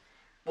shit.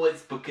 Well,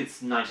 it's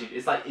because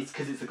it's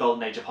because it's the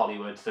Golden Age of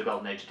Hollywood, it's the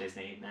Golden Age of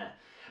Disney, isn't it?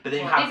 But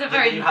then you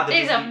have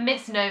these are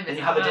misnomers. Then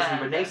you have the Disney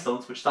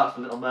Renaissance, which starts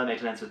with Little Mermaid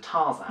and ends with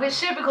Tarzan. Which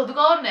should be called the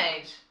Golden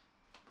Age.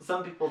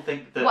 Some people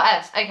think that. What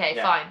else? Okay,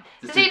 Yeah. fine.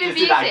 So Just Sleeping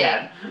do that Beauty.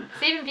 again.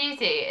 Sleeping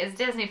Beauty is a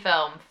Disney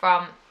film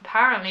from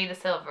apparently the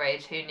Silver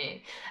Age, who knew,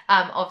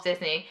 of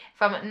Disney,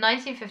 from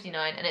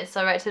 1959, and it's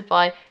directed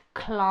by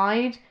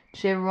Clyde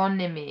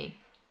Geronimo.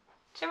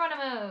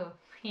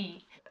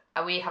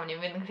 We haven't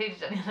even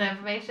included any of the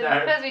information No.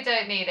 because we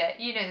don't need it.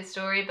 You know the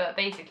story, but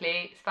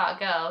basically it's about a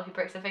girl who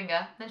breaks her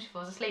finger, then she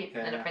falls asleep,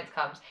 and then a prince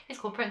comes. He's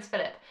called Prince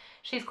Philip.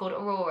 She's called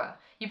Aurora.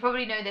 You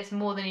probably know this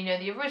more than you know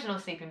the original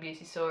Sleeping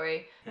Beauty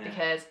story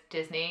because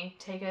Disney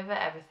take over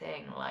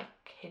everything like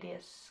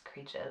hideous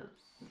creatures.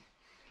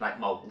 Like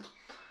mould.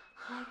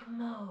 Like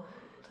mold.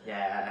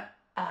 Yeah.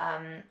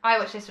 I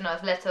watched this when I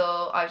was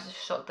little. I was just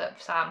shocked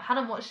that Sam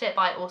hadn't watched it,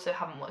 but I also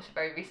haven't watched it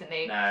very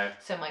recently. No.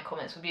 So my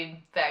comments would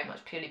be very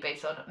much purely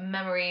based on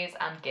memories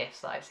and gifs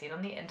that I've seen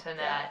on the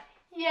internet.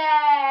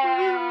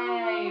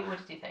 Yay! What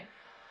did you think?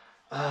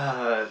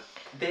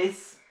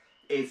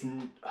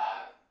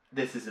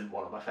 This isn't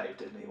one of my favourite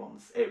Disney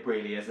ones. It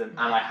really isn't. And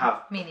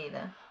I Me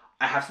neither.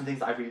 have some things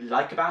that I really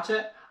like about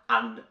it,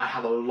 and I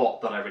have a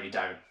lot that I really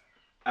don't.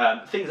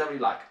 Things I really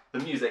like. The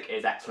music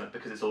is excellent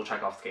because it's all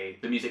Tchaikovsky.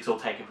 The music's all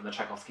taken from the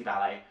Tchaikovsky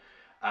ballet.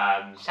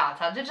 Shout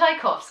out to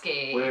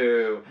Tchaikovsky.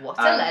 Woo. What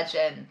a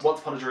legend. Once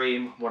Upon a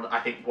Dream, I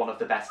think one of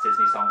the best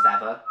Disney songs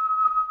ever.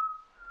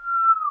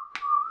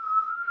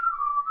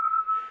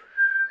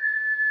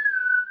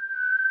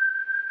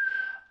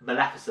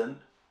 Maleficent,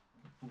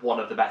 one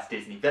of the best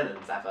Disney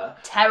villains ever.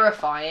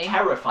 Terrifying.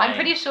 Terrifying. I'm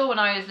pretty sure when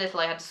I was little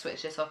I had to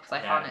switch this off because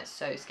I found it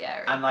so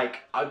scary. And like,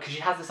 because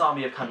she has this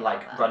army of kind of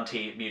like that.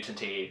 grunty,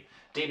 mutanty,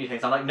 demony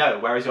things. I'm like, no,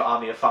 where is your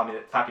army of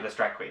fabulous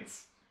drag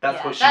queens?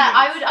 That's what she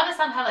I needs. would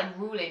understand her like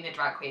ruling the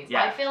drag queens,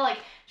 Yeah. but I feel like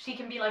she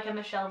can be like a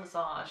Michelle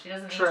Visage. She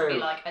doesn't need True. to be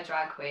like a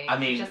drag queen. I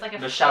mean, She's just like a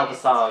Michelle fit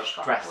Visage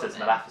fuck dressed as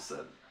woman.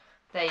 Maleficent.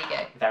 There you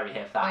go. Very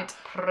here for that. Point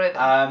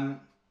proven.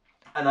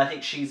 And I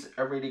think she's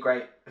a really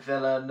great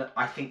villain.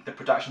 I think the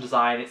production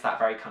design, it's that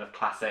very kind of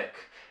classic,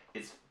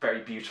 it's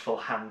very beautiful,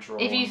 hand-drawn.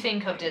 If you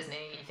think of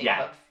Disney, you think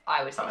of,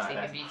 I would say, Something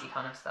like Sleeping this. Beauty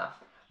kind of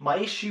stuff. My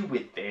issue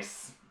with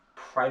this,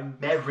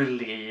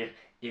 primarily,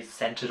 is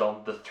centred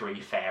on the three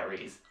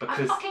fairies. I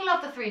Because fucking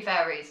love the three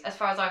fairies, as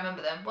far as I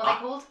remember them. What are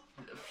they called?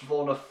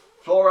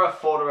 Flora,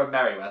 Fauna, and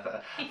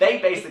Merryweather. They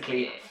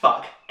basically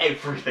fuck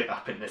everything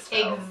up in this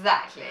film.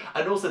 Exactly.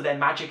 And also their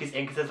magic is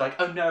inconsistent. Like,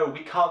 oh no,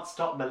 we can't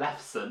stop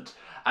Maleficent.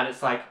 And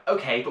it's like,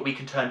 okay, but we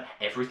can turn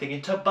everything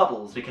into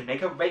bubbles. We can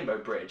make a rainbow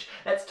bridge.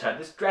 Let's turn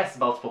this dress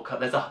multiple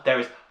colours. There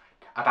is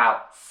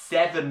about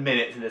 7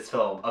 minutes in this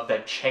film of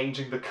them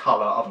changing the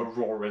colour of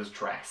Aurora's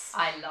dress.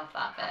 I love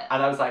that bit.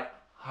 And I was like,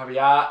 hurry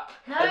up.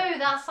 No,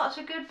 that's such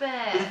a good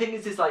But the bit. thing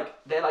is like,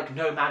 they're like,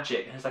 no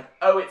magic. And it's like,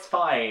 oh, it's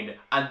fine.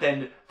 And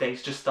then they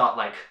just start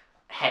like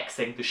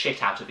hexing the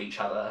shit out of each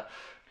other.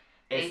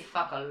 They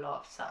fuck a lot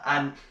of stuff.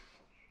 And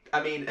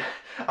I mean,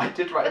 I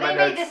did write But in my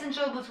they notes. made this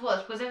enjoyable to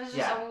watch because it was just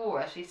Yeah.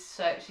 Aurora. She's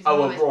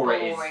one of the Aurora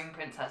most boring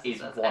princesses is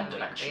that's ever been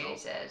one-dimensional.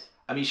 created.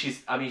 I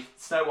mean,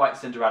 Snow White,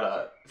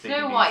 Cinderella, Sleeping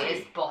Snow White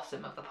Beauty. is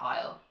bottom of the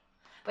pile.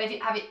 But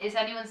has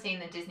anyone seen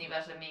the Disney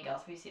version of Mean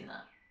Girls? Have you seen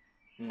that?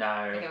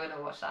 No. Okay, we're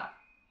gonna watch that.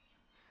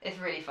 It's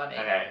really funny.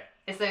 Okay.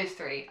 It's those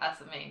three as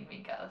the main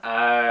Mean Girls.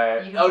 Oh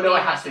can no, be I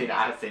have massive seen it.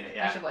 I have seen it. You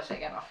Yeah. should watch it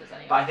again afterwards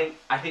anyway. But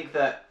I think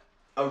that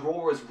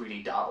Aurora's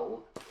really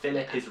dull.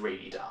 Philip is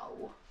really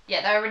dull.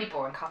 Yeah, they're a really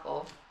boring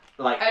couple.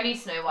 Like Only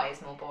Snow White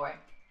is more boring.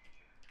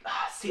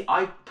 See,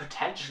 I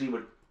potentially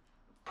would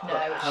put No,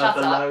 her shut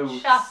below.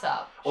 up. Shut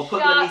up. Or put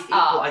them at least equal.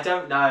 I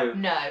don't know.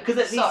 No. 'Cause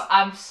at least-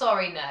 I'm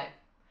sorry, no.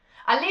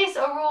 At least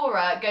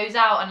Aurora goes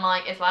out and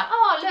like, it's like,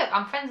 oh look,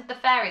 I'm friends with the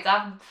fairies. I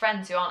have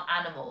friends who aren't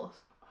animals.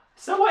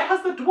 Snow White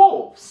has the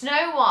dwarves.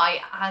 Snow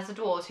White has the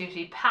dwarves who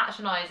she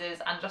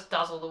patronises and just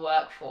does all the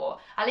work for.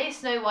 At least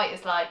Snow White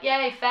is like,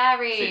 yay,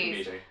 fairies. Sleeping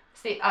Beauty.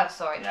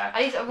 Sorry. Yeah.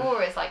 At least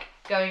Aurora is like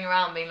going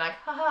around being like,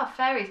 haha,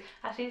 fairies.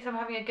 At least I'm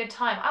having a good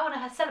time. I want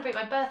to celebrate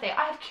my birthday.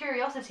 I have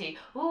curiosity.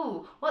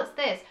 Ooh, what's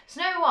this?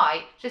 Snow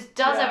White just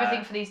does Yeah.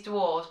 everything for these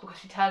dwarves because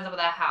she turns up at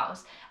their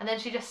house and then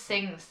she just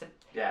sings to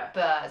Yeah.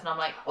 birds. And I'm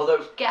like,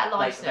 Although, get a life,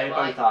 like, Snow they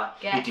White. both are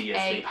Get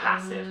hideously a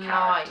passive life.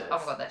 characters. Oh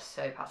my god, they're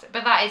so passive.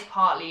 But that is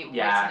partly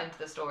Yeah. written into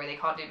the story. They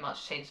can't do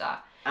much to change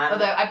that. And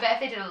Although I bet if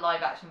they did a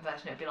live action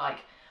version, it'd be like,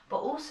 but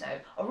also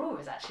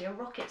Aurora's actually a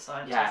rocket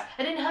scientist. Yeah.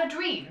 And in her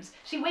dreams,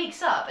 she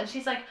wakes up and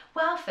she's like,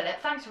 well, Philip,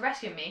 thanks for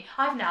rescuing me.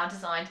 I've now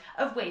designed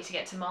a way to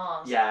get to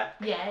Mars. yeah.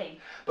 Yay.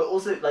 But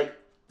also, like,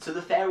 so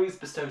the fairies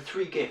bestow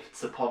 3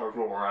 gifts upon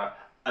Aurora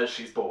as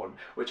she's born,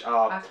 which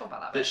are I've thought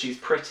about that. that she's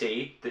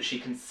pretty, that she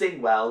can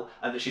sing well,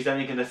 and that she's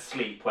only going to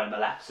sleep when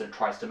Maleficent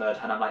tries to murder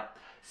her. And I'm like,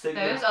 so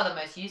Those are the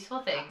most useful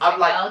things I'm a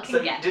like, girl can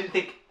so get. you didn't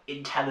think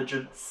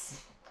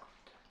intelligence,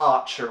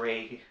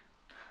 archery?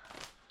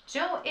 Do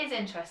you know what is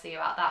interesting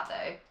about that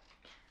though?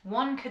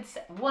 One could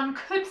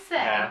say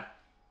Yeah.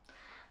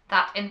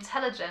 that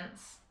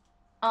intelligence,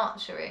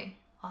 archery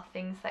are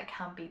things that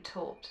can be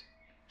taught.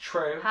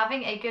 True.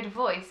 Having a good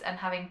voice and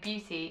having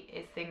beauty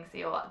is things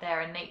that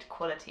they're innate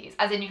qualities.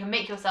 As in, you can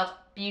make yourself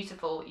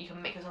beautiful, you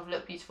can make yourself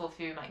look beautiful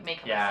through like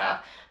makeup Yeah. and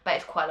stuff, but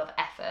it's quite a lot of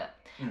effort.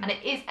 Mm. And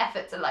it is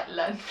effort to like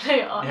learn to play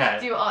Yeah.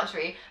 do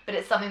archery, but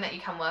it's something that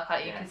you can work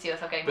at. You Yeah. can see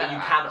yourself getting But better you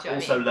at. can Do you know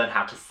what I also mean? learn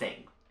how to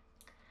sing.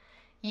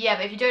 Yeah,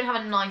 but if you don't have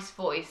a nice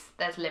voice,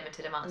 there's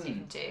limited amounts you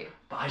can do.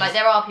 But I Like just,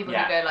 there are people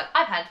yeah. who go like,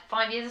 I've had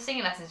 5 years of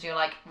singing lessons. And you're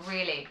like,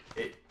 really?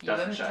 it You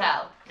doesn't wouldn't show.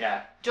 tell.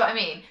 Yeah. Do you know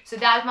what I mean? So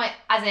that is my,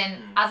 as in,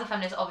 Mm. as a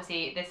feminist,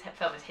 obviously this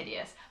film is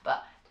hideous,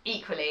 but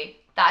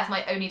equally, that is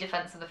my only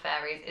defence of the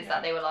fairies, is Yeah.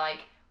 that they were like,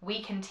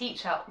 we can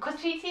teach her, because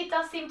she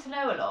does seem to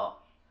know a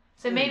lot.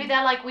 So Mm. maybe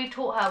they're like, we've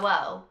taught her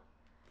well.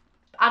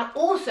 And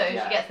also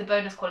Yeah. she gets the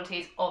bonus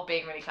qualities of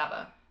being really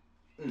clever.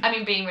 Mm. I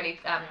mean, being really,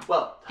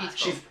 Well,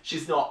 Beautiful.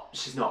 she's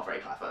not very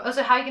clever.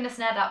 also, how are you going to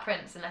snare that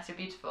prince unless you're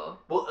beautiful?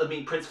 Well, I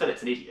mean, Prince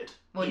Philip's an idiot.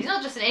 Well, he's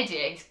not just an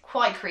idiot, he's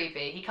quite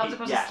creepy. He comes He-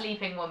 across yeah. a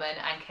sleeping woman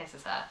and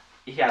kisses her.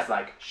 He has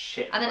like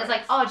shit. And then it's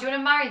like, brains. oh, do you want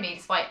to marry me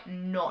despite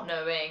not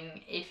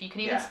knowing if you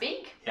can even Yeah.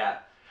 speak? Yeah.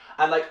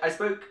 And like I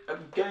spoke,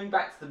 going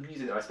back to the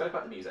music though, I spoke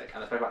about the music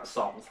and I spoke about the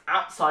songs.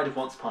 Outside of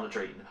Once Upon a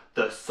Dream,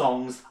 the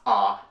songs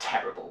are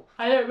terrible.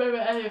 I don't remember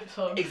any of the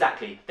songs.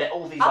 Exactly. They're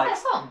all these Are like,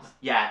 there songs?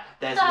 yeah,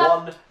 there's No.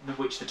 one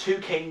which the 2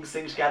 kings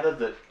sing together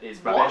that is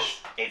rubbish.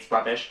 It's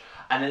rubbish.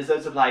 And there's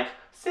loads of like,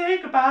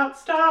 sing about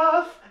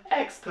stuff,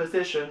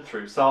 exposition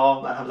through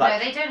song. And I'm like,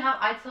 No, they don't have.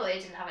 I thought they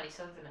didn't have any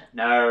songs in it.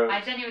 no.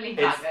 I genuinely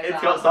thought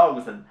It's got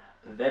songs and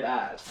they're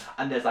bad.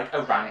 And there's like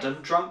a random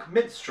drunk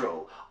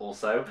minstrel.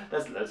 Also,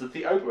 there's loads of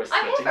the oboist.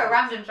 I'm here splitting. for a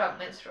random drunk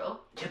minstrel.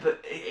 Yeah,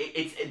 but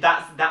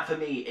that for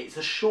me. It's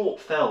a short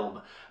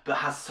film, but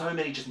has so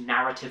many just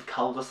narrative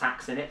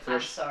cul-de-sacs in it. For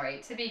I'm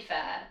sorry. To be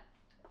fair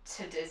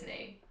to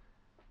Disney,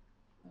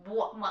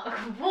 what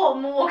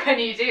more can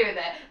you do with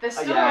it? The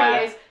story yeah.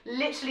 is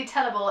literally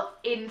tellable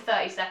in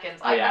 30 seconds.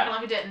 Oh, I yeah. reckon I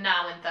could do it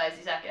now in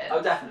 30 seconds.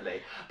 Oh,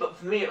 definitely. But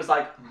for me, it was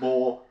like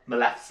more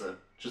Maleficent,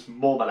 just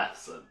more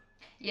Maleficent.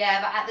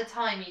 Yeah, but at the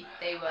time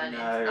they weren't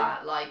No. into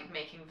that, like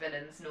making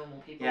villains normal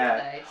people, Yeah. were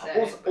they? So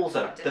it was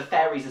Also, quite the difficult.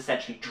 fairies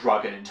essentially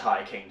drug an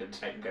entire kingdom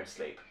to make them go to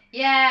sleep,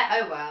 Yeah.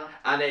 Oh well.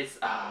 and it's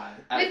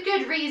With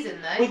good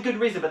reason though. with good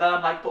reason. But then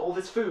I'm like, but all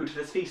this food,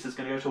 this feast is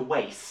going to go to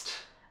waste.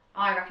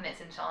 I reckon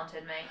it's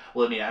enchanted, mate.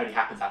 Well, I mean, it only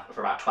happens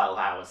for about 12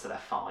 hours, so they're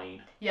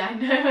fine. Yeah, I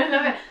know. I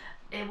love it.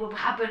 It will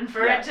happen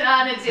for Yeah.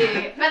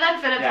 eternity. But then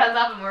Philip Yeah. turns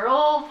up and we're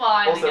all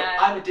fine Also, again.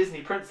 I'm a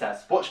Disney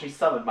princess. Watch me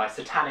summon my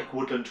satanic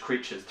woodland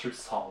creatures through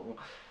song.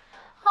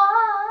 Ah,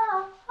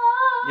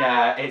 ah,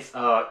 Yeah, it's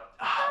I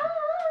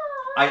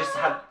ah. just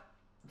had.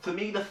 For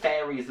me, the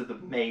fairies are the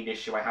main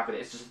issue I have with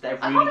it. It's just they're I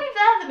can't really. believe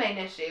they're the main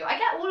issue. I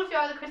get all of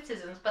your other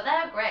criticisms, but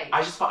they're great.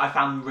 I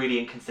found them really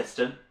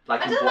inconsistent.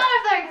 Like It in doesn't what- matter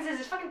if they're inconsistent.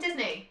 It's fucking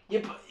Disney. Yeah,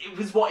 but it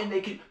was what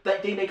they could.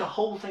 They make a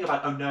whole thing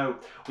about. Oh no,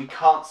 we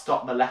can't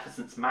stop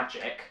Maleficent's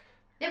magic.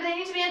 Yeah, but they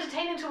need to be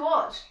entertaining to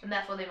watch, and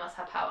therefore they must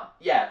have power.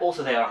 Yeah.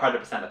 Also, they are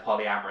 100% a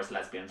polyamorous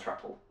lesbian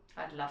throuple.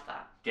 I'd love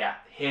that. Yeah,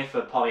 here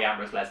for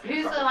polyamorous lesbian.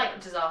 Who's throuple the like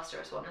fans.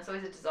 disastrous one? There's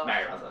always a disastrous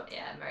Merryweather. one.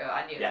 Yeah, Merryweather.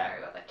 I knew it was Yeah.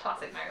 Merryweather.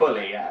 Classic Merryweather.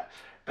 Fully, yeah.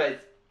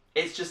 But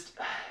it's just.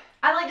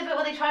 I like the bit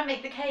where they try and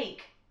make the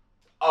cake.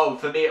 Oh,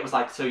 for me, it was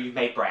like, so you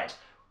made bread.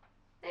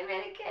 They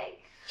made a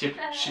cake. She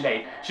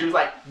was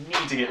like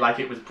kneading it like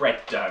it was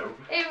bread dough.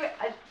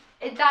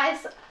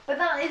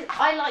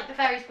 I like the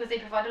fairies because they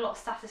provide a lot of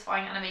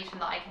satisfying animation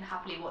that I can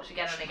happily watch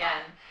again and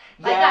again.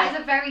 Like Yeah. that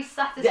is a very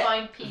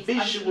satisfying piece. I'm just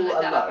gonna visual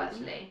look that up, alone.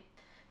 actually.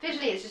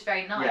 Visually, it's just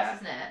very nice, Yeah.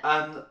 isn't it?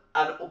 And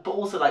but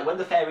also like when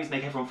the fairies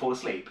make everyone fall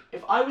asleep.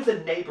 If I was a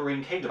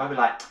neighbouring kingdom, I'd be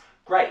like,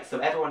 great, so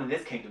everyone in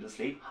this kingdom is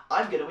asleep,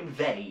 I'm going to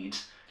invade.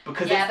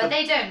 Because yeah, but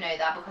they don't know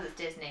that because it's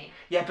Disney.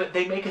 Yeah, but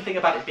they make a thing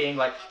about it being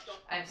like...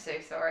 I'm so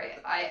sorry.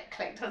 I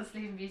clicked on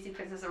Sleeping Beauty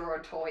Princess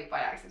Aurora toy by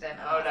accident.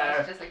 Oh, no. I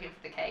was just looking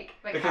for the cake.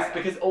 But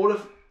Because all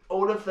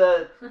of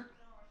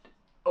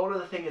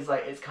the thing is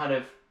like, it's kind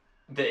of...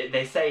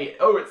 They say,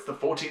 oh, it's the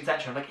 14th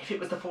century. I'm like, if it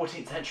was the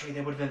 14th century,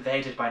 they would have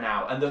invaded by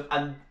now.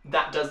 And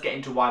that does get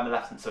into why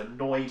Maleficent's so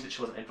annoyed that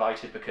she wasn't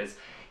invited, because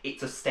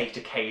it's a state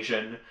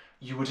occasion.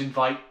 You would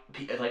invite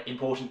like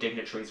important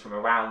dignitaries from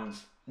around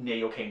near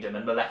your kingdom,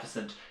 and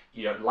Maleficent,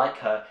 you don't like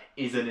her,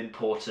 is an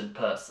important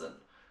person.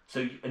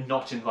 So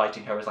not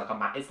inviting her is like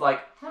it's like...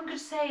 One could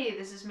say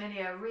this is merely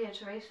a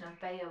reiteration of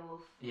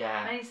Beowulf.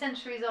 Yeah. Many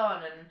centuries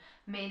on and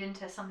made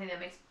into something that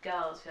makes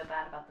girls feel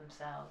bad about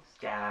themselves.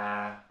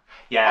 Yeah.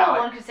 Yeah. Or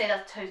one could say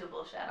that's total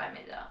bullshit and I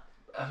made it up.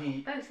 I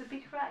mean... Both would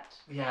be correct.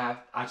 Yeah,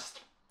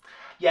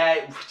 Yeah,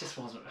 it just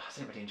wasn't... I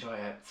didn't really enjoy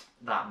it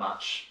that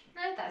much.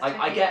 No, that's Like,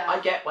 totally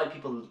I get why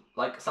people...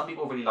 Like, some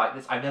people really like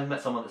this. I've never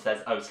met someone that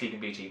says, oh, Sleeping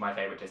Beauty, my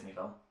favourite Disney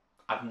film.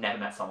 I've never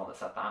met someone that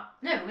said that.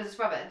 No, because it's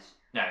rubbish.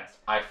 No,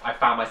 I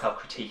found myself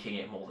critiquing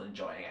it more than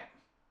enjoying it.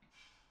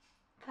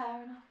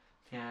 Fair enough.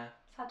 Yeah.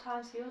 Sad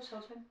times for your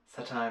children.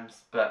 Sad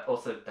times, but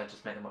also they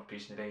just make them watch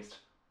Beauty and the Beast.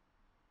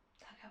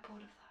 I got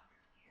bored of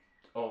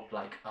that. Or,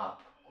 like,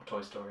 Up, or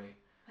Toy Story,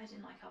 I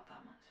didn't like Up that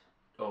much.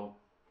 or,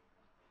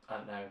 I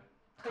don't know,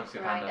 Toy Kung Fu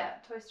Story, Panda. yeah,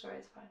 Toy Story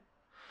is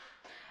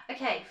fine.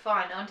 Okay,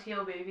 fine, on to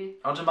your movie.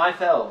 Onto my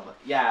film,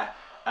 yeah.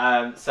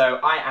 So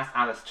I asked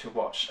Alice to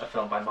watch a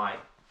film by my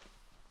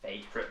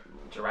favourite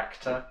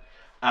director.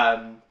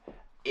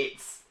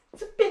 It's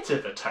a bit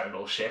of a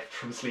tonal shift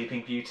from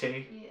Sleeping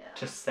Beauty, Yeah.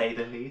 to say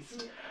the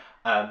least.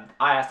 Yeah.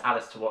 I asked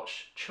Alice to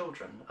watch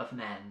Children of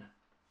Men.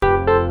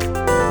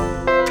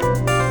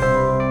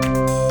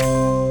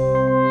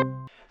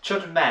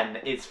 Children of Men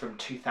is from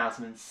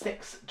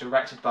 2006,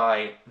 directed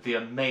by the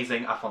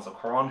amazing Alfonso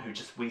Cuarón, who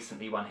just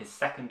recently won his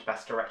second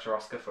Best Director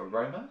Oscar for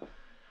Roma.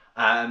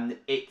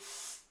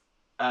 It's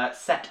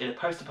set in a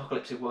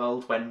post-apocalyptic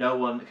world where no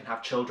one can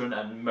have children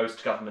and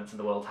most governments in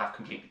the world have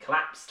completely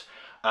collapsed.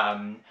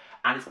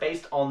 And it's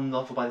based on a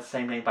novel by the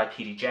same name by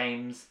P.D.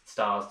 James. It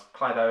stars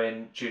Clive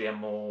Owen, Julianne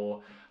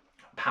Moore,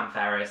 Pam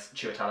Ferris,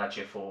 Chiwetel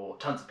Ejiofor,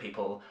 tons of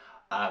people.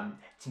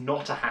 It's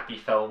not a happy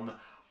film.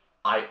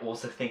 I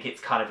also think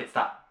it's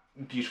that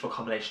beautiful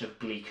combination of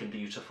bleak and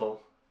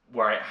beautiful,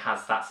 where it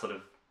has that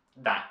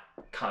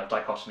kind of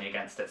dichotomy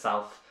against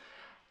itself.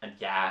 And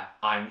yeah,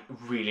 I'm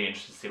really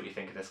interested to see what you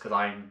think of this, because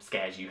I'm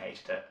scared you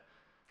hated it.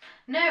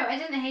 No, I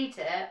didn't hate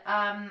it.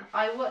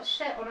 I watched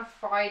it on a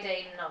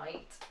Friday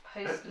night,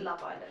 post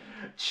Love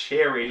Island.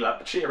 Cheery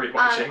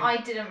watching. And I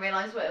didn't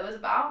realise what it was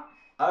about.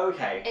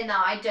 Okay. In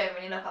that I don't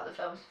really look up the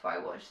films before I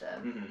watch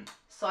them. Mm-hmm.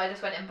 So I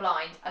just went in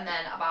blind, and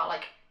then about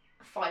like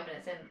 5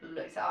 minutes in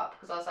looked it up,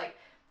 because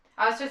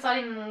I was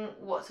deciding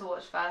what to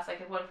watch first,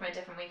 like one from a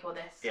different week or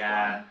this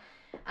Yeah.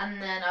 one.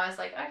 And then I was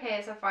like, okay,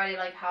 it's a Friday,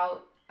 like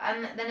how...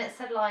 And then it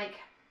said like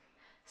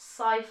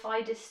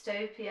sci-fi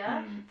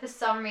dystopia. For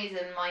some reason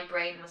my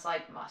brain was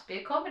like, must be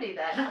a comedy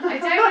then. I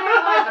don't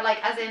know why, but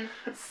like as in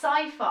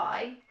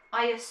sci-fi,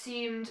 I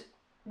assumed...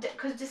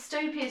 Because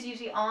dystopias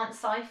usually aren't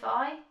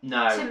sci-fi.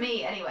 No. To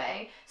me,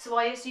 anyway. So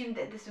I assumed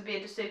that this would be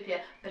a dystopia,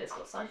 but it's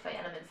got sci-fi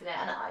elements in it.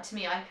 And to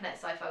me, I connect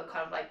sci-fi with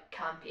kind of like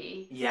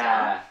campy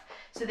stuff.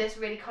 So this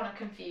really kind of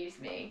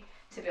confused me,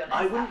 to be honest.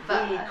 I wouldn't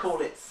really first.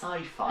 call it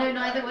sci-fi. No,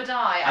 neither would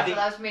I. I think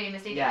thought that was really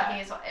misleading. yeah.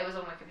 I think it was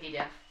on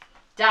Wikipedia.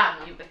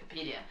 Damn you,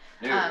 Wikipedia.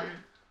 No.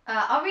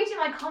 I'll read you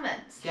my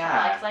comments.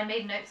 Yeah. Because I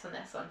made notes on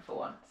this one for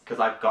once. Because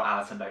I've got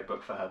Alice a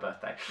notebook for her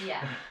birthday.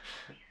 Yeah.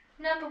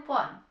 Number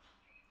 1.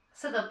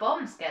 So the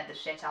bomb scared the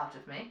shit out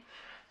of me.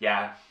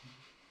 Yeah.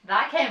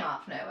 That came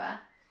out of nowhere.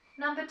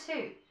 Number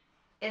 2.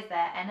 Is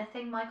there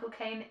anything Michael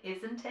Caine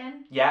isn't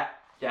in? Yeah.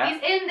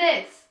 He's in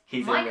this.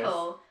 He's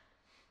Michael,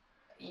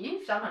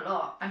 you've done a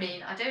lot. I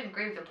mean, I don't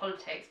agree with the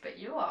politics, but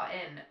you are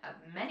in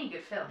many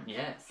good films.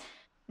 Yes.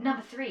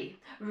 Number 3,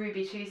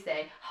 Ruby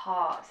Tuesday,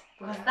 Heart.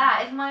 Because Yeah.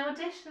 that is my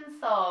audition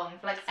song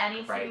for like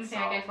any great singing thing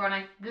I go song. for, and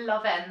I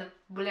love it, and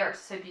the lyrics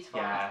are so beautiful,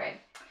 and Yeah. it's great.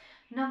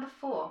 Number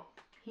 4,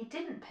 he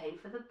didn't pay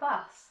for the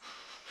bus.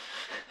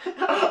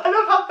 I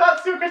love how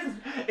that's your Christmas.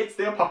 It's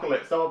the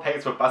apocalypse. No one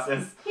pays for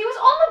buses. He was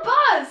on the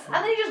bus, and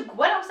then he just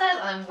went upstairs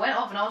and then went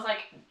off, and I was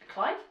like,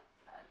 Clive,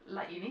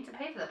 like you need to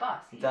pay for the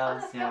bus. He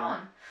does, Go yeah.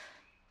 on.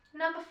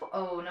 Number 4.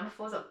 Oh, number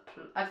 4 is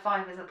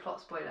 5 is a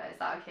plot spoiler. Is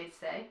that okay to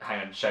say?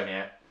 Hang on, show me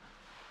it.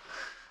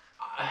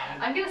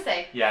 I'm gonna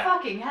say, Yeah.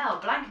 fucking hell,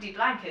 Blankety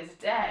Blank is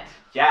dead.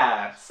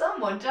 Yeah.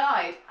 Someone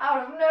died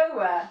out of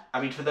nowhere.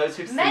 I mean, for those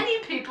who've seen... Many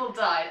people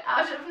died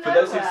out of nowhere. For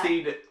those who've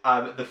seen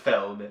the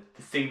film,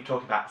 the scene we're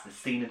talking about is the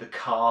scene in the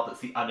car that's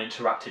the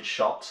uninterrupted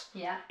shot.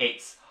 Yeah.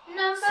 It's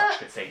Number such a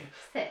good scene.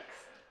 6.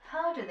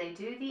 How do they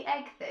do the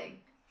egg thing?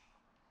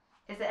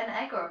 Is it an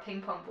egg or a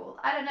ping pong ball?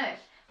 I don't know.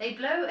 They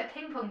blow a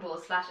ping pong ball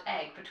 /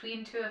 egg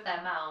between 2 of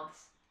their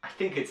mouths. I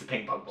think it's a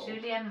ping pong ball.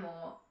 Julianne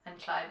Moore and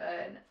Clive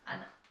Owen.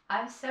 And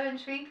I'm so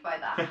intrigued by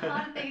that.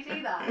 How did they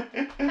do that?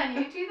 Can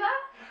you do that?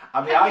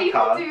 I mean, Can I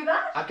people can't. do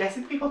that? I'm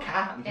guessing people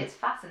can. It's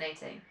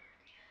fascinating.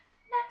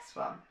 Next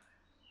one.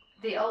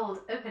 The old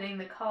opening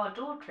the car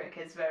door trick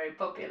is very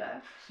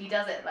popular. He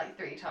does it like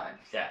 3 times.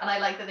 Yeah. And I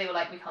like that they were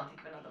like, we can't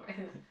think of another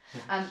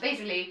way.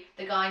 Basically,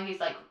 the guy who's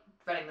like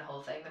running the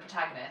whole thing, the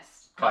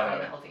protagonist, not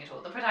running the whole thing at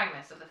all, the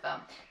protagonist of the film,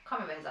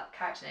 can't remember his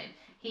character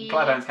name.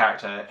 Clive Owen's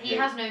character. He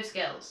has no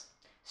skills.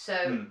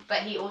 So, but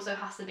he also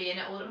has to be in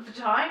it all of the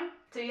time.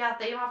 So you have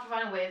to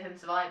find a way of him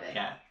surviving.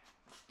 Yeah.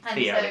 And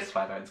Theo so, is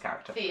Clive Owen's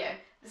character. Theo.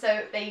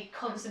 So they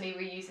constantly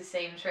reuse the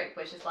same trick,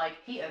 which is like,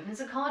 he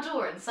opens a car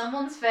door in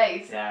someone's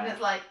face. Yeah. And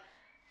it's like,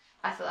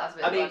 I thought that was a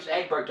bit I mean,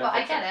 egg broke, don't but I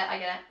fix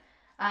get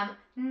it.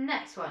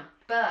 Next one.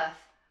 Birth.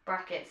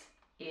 Brackets.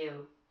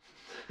 Ew.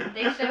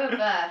 They show a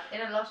birth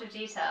in a lot of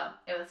detail.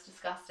 It was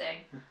disgusting.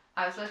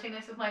 I was watching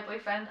this with my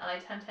boyfriend and I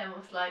turned to him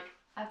and was like,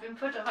 I've been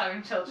put off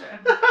having children.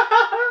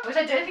 Which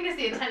I don't think is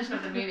the intention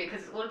of the movie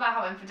because it's all about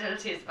how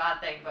infertility is a bad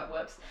thing, but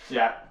whoops.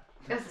 Yeah.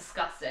 It was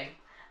disgusting.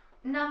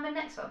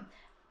 Next one.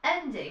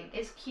 Ending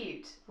is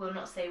cute. Will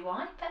not say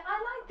why, but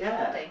I like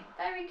the ending.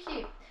 Very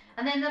cute.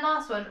 And then the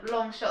last one,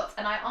 long shots.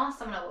 And I asked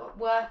someone at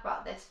work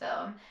about this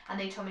film, and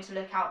they told me to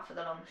look out for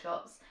the long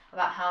shots.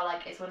 About how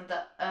like it's one of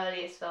the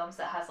earliest films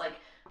that has like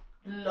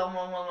long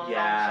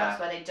shots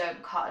where they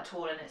don't cut at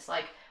all, and it's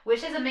like,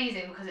 which is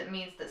amazing because it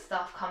means that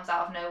stuff comes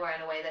out of nowhere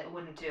in a way that it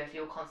wouldn't do if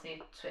you're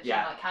constantly switching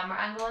like camera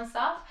angle and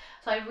stuff.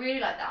 So I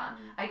really like that.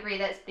 I agree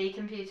that it's big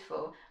and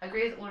beautiful. I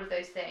agree with all of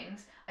those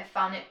things. I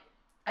found it.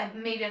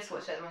 Maybe I just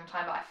watched it at the wrong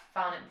time, but I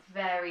found it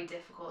very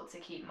difficult to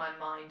keep my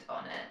mind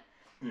on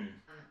it.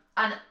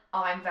 And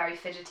I'm very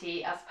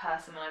fidgety as a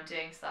person when I'm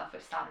doing stuff,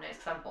 which Sam knows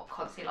because I'm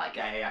constantly like...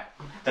 Yeah.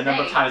 The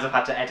number of times I've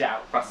had to edit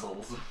out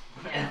Brussels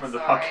from the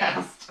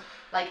podcast.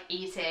 Like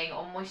eating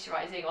or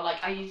moisturising, or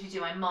like I usually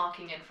do my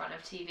marking in front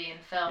of TV and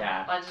film.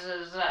 Yeah. Like,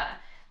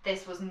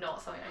 this was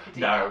not something I could do.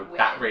 No,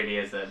 that really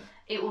isn't.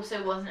 It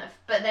also wasn't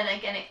but then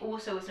again, it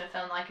also wasn't a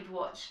film that I could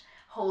watch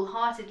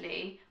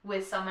wholeheartedly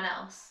with someone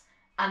else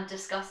and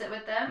discuss it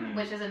with them,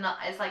 which is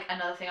it's like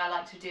another thing I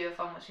like to do if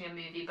I'm watching a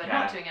movie, but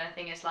not doing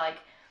anything. Is like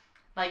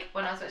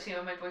when I was watching it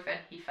with my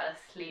boyfriend, he fell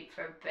asleep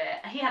for a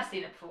bit. He had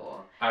seen it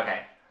before.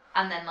 Okay.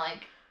 And then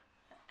like,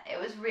 it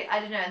was I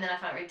don't know, and then I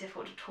found it really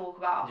difficult to talk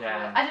about.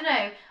 Yeah. I don't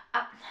know.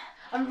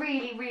 I'm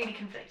really, really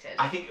conflicted.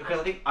 I think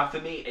for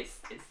me, it's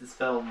this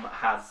film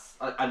has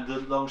and the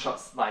long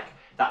shots, like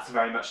that's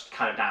very much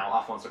kind of now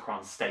Alfonso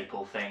Cuarón's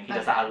staple thing. He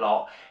does that a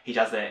lot. He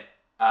does it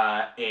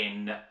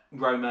in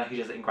Roma. He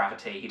does it in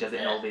Gravity. He does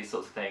it in all these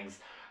sorts of things,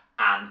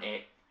 and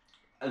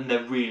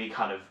they're really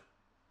kind of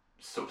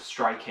sort of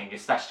striking,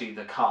 especially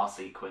the car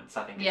sequence.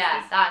 I think.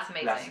 That's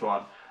amazing. That's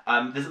one.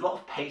 There's a lot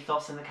of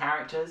pathos in the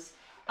characters.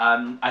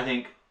 I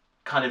think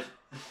kind of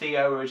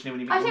Theo originally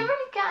when he I didn't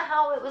really get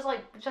how it was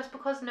like just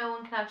because no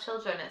one can have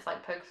children, it's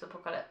like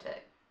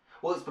post-apocalyptic.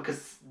 Well, it's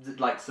because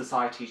like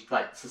society's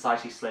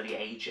slowly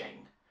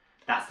aging.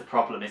 That's the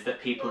problem. Is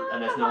that people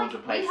and there's no one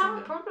replacing them. We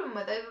have a problem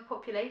with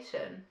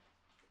overpopulation.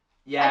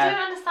 Yeah. I don't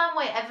understand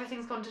why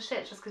everything's gone to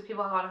shit just because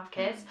people can't have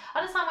kids. I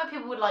understand why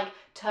people would like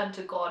turn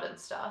to God and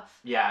stuff.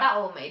 Yeah. That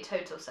all made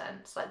total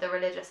sense, like the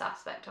religious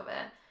aspect of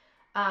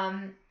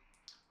it.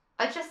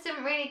 I just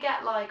didn't really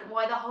get like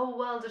why the whole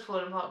world had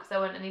fallen apart because there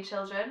weren't any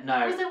children. No.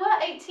 Because there were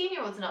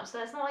 18-year-olds and up,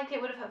 so it's not like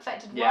it would have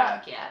affected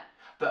work yet.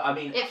 But I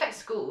mean, it affects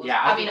schools. Yeah.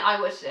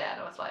 I watched it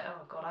and I was like,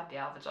 oh god, I'd be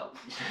out of a job.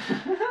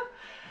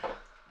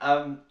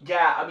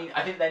 I mean,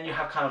 I think then you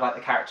have kind of like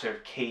the character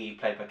of Key,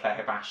 played by Claire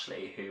Hope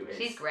Ashley, who is...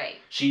 She's great.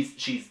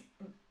 She's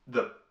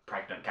the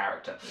pregnant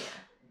character. Yeah.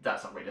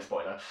 That's not really a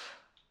spoiler.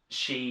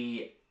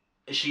 She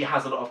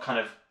has a lot of kind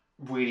of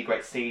really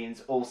great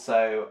scenes.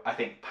 Also, I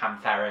think Pam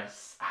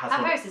Ferris has...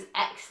 Pam Ferris is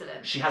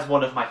excellent. She has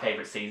one of my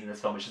favourite scenes in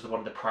this film, which is the one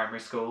in the primary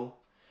school,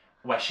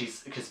 where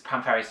because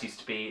Pam Ferris used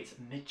to be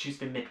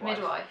midwife.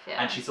 Midwife,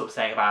 yeah. And she's sort of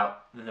saying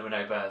about then there were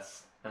no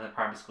births, then the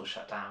primary school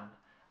shut down.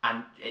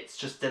 And it's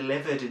just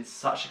delivered in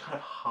such a kind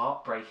of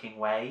heartbreaking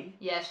way.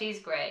 Yeah, she's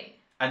great.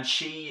 And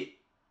she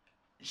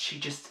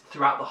just,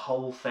 throughout the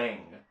whole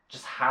thing,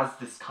 just has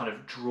this kind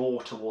of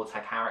draw towards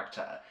her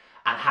character.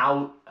 And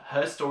how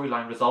her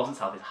storyline resolves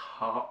itself is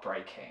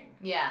heartbreaking.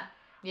 Yeah.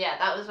 Yeah,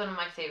 that was one of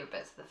my favourite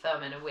bits of the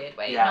film in a weird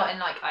way. Yeah. Not in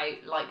like I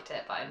liked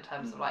it, but in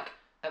terms of like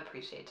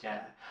appreciated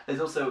it. There's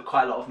also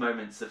quite a lot of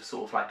moments of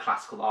sort of like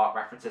classical art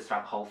references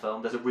throughout the whole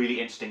film. There's a really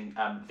interesting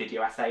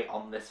video essay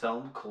on this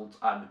film called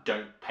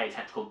Don't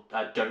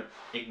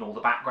Ignore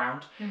the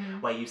Background,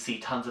 where you see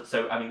tons of...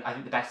 So, I mean, I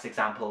think the best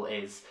example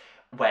is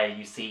where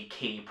you see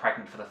Key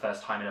pregnant for the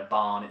first time in a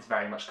barn. It's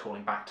very much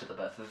calling back to the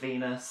birth of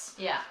Venus.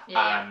 Yeah.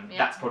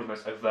 That's probably the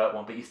most overt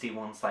one, but you see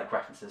ones like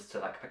references to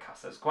like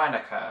Picasso's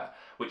Guernica,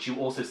 which you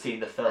also see in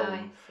the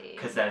film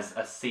because there's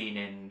a scene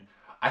in...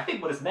 I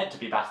think what is meant to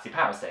be Battersea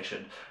Power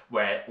Station,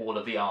 where all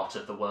of the art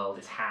of the world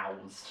is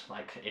housed,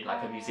 like in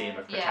like a museum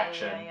of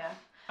protection.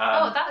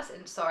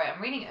 Sorry,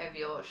 I'm reading over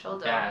your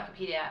shoulder on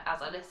Wikipedia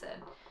as I listen.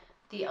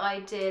 The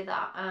idea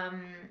that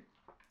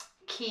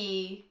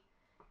Key,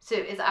 so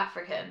is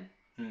African.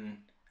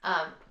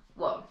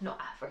 well, not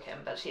African,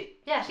 but she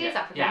is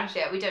African, Yeah.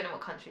 isn't she? We don't know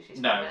what country she's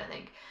No. from, I don't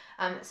think.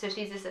 So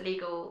she's this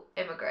illegal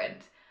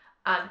immigrant,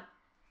 and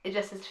it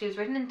just says she was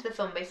written into the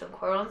film based on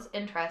Cuarón's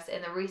interest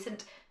in the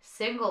recent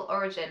single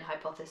origin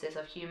hypothesis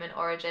of human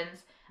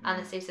origins and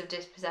the state of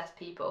dispossessed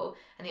people,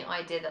 and the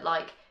idea that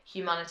like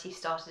humanity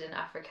started in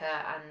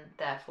Africa and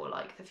therefore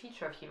like the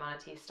future of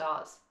humanity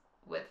starts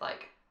with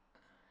like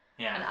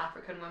an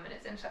African woman.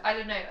 It's interesting. I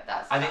don't know.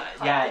 That's I think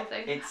quite a cool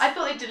thing. it's. I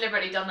thought they'd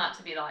deliberately done that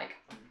to be like,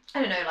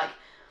 I don't know, like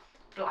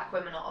black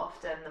women are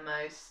often the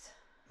most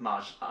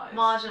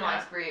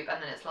marginalised group,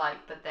 and then it's like,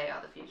 but they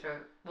are the future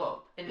of,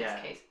 well, in this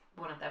case,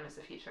 one of them is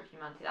the future of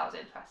humanity. That was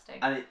interesting.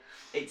 And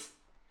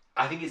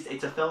I think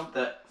it's a film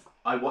that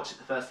I watched it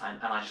the first time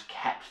and I just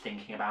kept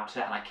thinking about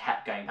it and I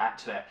kept going back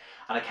to it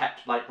and I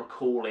kept like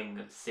recalling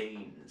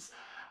scenes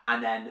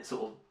and then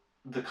sort of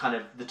the kind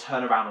of the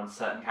turnaround on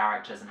certain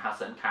characters and how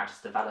certain characters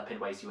develop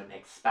in ways you wouldn't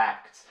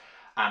expect.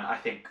 And I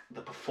think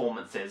the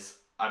performances,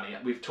 I mean,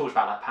 we've talked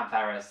about like Pam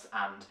Ferris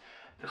and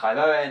Clive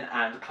Owen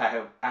and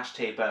Claire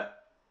Ashton, but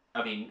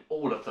I mean,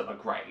 all of them are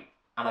great.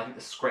 And I think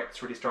the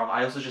script's really strong.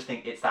 I also just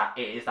think it is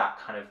that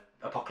kind of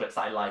apocalypse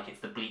that I like. It's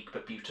the bleak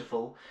but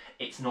beautiful.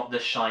 It's not the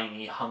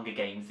shiny Hunger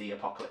Games-y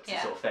apocalypse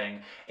sort of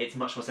thing. It's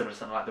much more similar to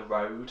something like The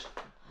Road,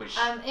 which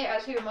it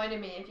actually reminded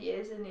me of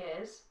Years and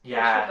Years.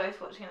 Yeah. Which we're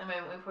both watching at the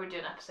moment. We'll probably do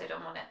an episode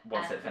on it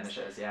once it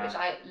finishes, which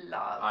I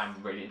love. I'm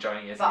really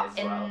enjoying Years and Years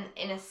as well.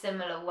 But in a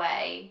similar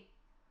way,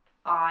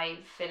 I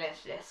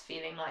finished this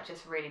feeling like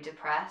just really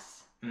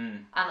depressed.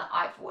 And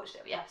I've watched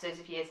episodes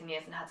of Years and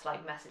Years and had to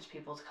like message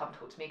people to come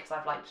talk to me because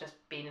I've like just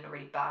been in a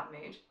really bad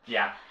mood.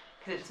 Yeah.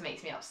 Because it just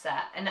makes me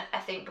upset. And I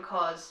think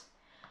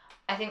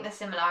the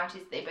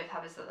similarities they both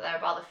have is that they're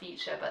about the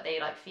future, but they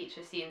like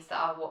feature scenes that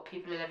are what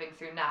people are living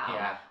through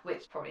now, which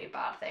is probably a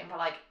bad thing. But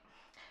like,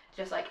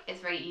 just like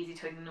it's very easy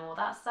to ignore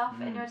that stuff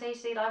in your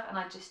day-to-day life, and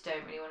I just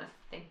don't really want to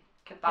think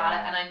about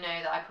it. And I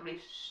know that I probably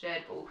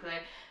should, but also,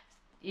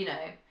 you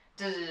know,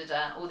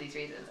 all these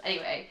reasons.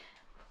 Anyway,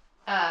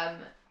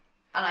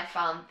 and I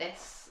found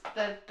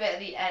the bit at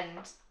the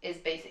end is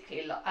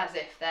basically as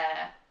if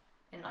they're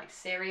in like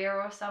Syria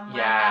or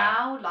somewhere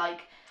now.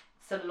 Like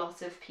it's a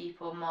lot of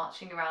people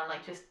marching around,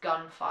 like just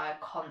gunfire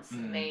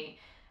constantly.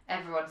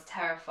 Everyone's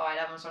terrified.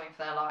 Everyone's running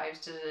for their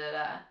lives.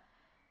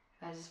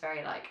 It's just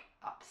very like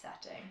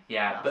upsetting.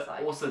 Yeah, but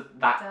like, also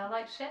that they're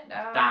like shit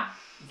now.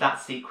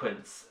 that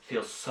sequence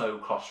feels so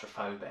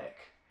claustrophobic.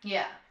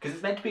 Yeah. Because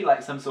it's meant to be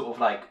like some sort of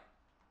like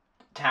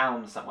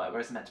town somewhere. Where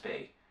is it meant to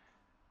be?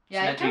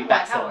 Yeah, it's meant to be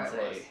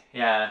Bexhill-on-Sea.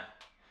 Yeah,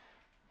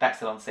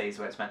 Bexhill-on-Sea is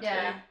where it's meant to be.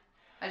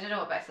 I don't know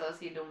what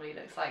Bexhill-on-Sea normally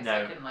looks like,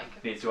 no, so I can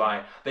like. Neither do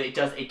I. But it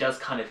does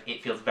kind of.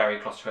 It feels very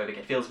claustrophobic.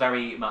 It feels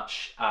very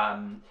much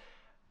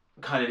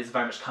it's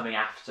very much coming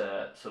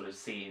after sort of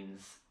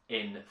scenes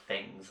in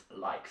things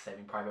like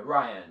Saving Private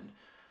Ryan.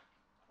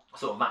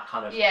 Sort of that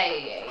kind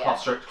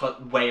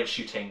of way of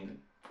shooting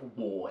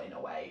war in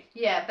a way.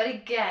 Yeah, but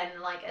again,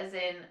 like as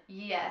in,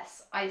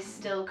 yes, I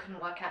still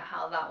couldn't work out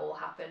how that all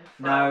happened.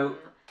 No,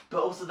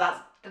 but also that's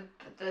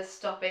the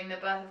stopping the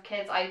birth of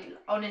kids. I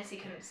honestly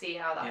couldn't see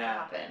how that could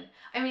happen.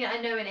 I mean,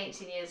 I know in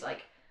 18 years,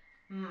 like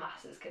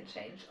masses can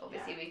change.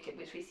 Obviously,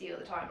 which we see all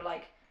the time. But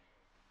like,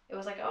 it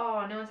was like,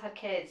 oh, no one's had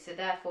kids, so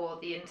therefore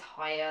the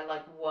entire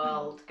like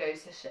world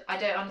goes to shit. I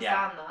don't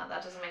understand that.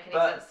 That doesn't make any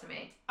sense to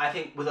me. I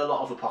think with a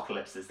lot of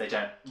apocalypses, they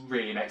don't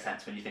really make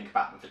sense when you think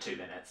about them for 2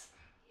 minutes.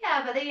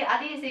 Yeah, but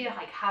at least they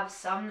like have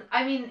some.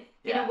 I mean,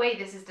 in a way,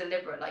 this is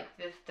deliberate. Like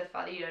the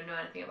fact that you don't know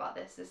anything about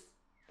this is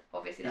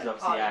obviously part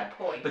of the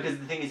point. Because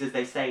the thing is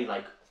they say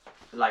like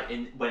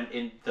in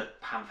the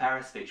Pam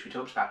Ferris speech we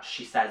talked about,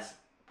 she says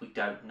we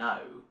don't know,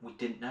 we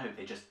didn't know,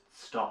 they just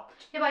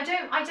stopped. Yeah, but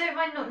I don't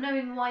mind not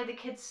knowing why the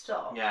kids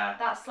stopped. Yeah,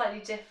 that's slightly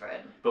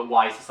different. But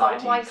why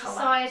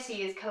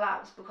society is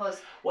collapsed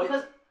because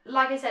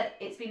like I said,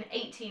 it's been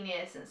 18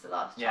 years since the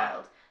last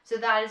child. So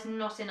that is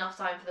not enough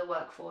time for the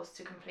workforce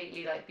to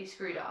completely like be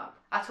screwed up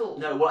at all.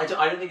 No, well, I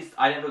don't think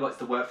I never got it's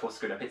the workforce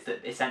screwed up. It's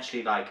that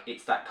essentially like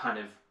it's that kind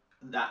of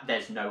that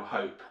there's no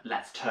hope.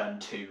 Let's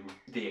turn to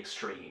the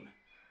extreme.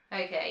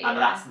 Okay. And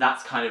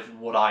that's kind of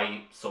what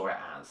I saw it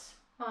as.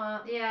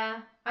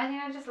 Yeah. I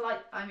think I just like.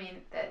 I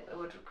mean, that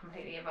would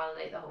completely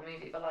invalidate the whole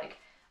movie, but like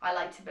I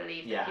like to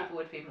believe that people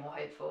would be more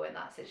hopeful in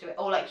that situation,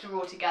 or like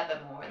draw together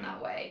more in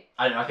that way.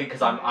 I don't know. I think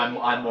because I'm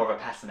more of a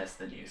pessimist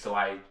than you, so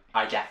I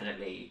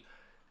definitely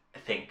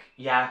think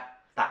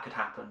that could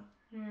happen.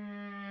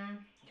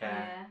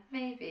 Yeah,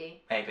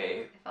 maybe.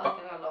 It felt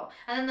like a lot.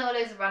 And then there were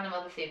loads of random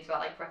other themes about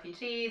like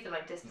refugees and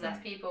like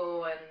dispossessed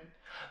people and.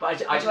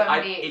 But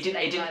it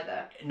didn't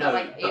either. No,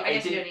 but I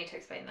guess you don't need to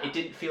explain that. It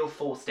didn't feel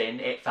forced in.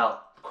 It felt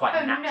quite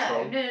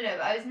natural. No. But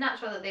it was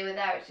natural that they were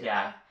there. It's just,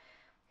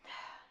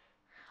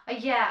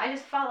 I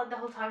just felt like the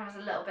whole time I was a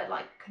little bit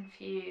like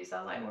confused.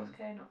 I was like, what's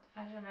going on?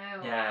 I don't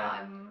know.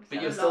 Yeah.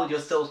 But you're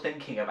still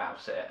thinking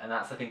about it, and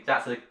that's a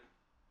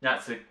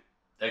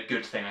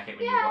good thing I think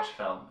when you watch a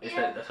film. Is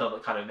that the film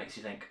that kind of makes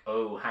you think,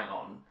 oh, hang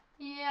on.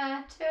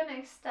 Yeah, to an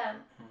extent.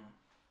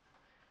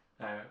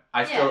 No,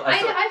 I thought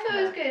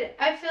it was good.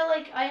 I feel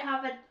like I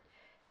have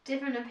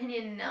different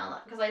opinion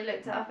now because I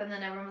looked it up and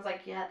then everyone was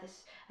like, yeah,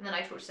 this, and then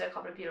I talked to a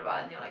couple of people about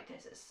it and they were like,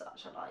 this is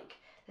such a like,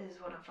 this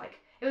is one of like,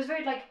 it was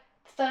very like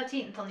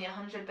 13th on the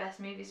 100 best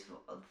movies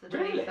of the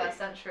 21st Really?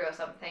 century or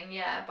something,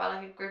 yeah, by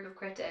like a group of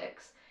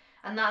critics,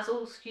 and that's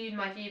all skewed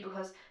my view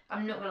because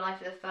I'm not gonna lie,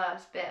 for the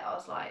first bit I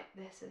was like,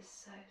 this is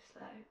so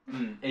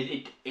slow.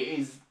 It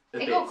is.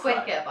 It got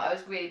quicker, but I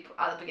was really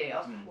at the beginning. I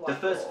was quite the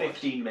first bored.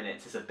 15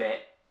 minutes is a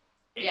bit.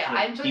 Yeah, kind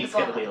of I enjoyed the needs to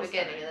get bomb at the wheels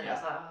beginning, turning, and then yeah. I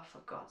was like, oh, for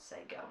God's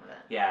sake, get on with it.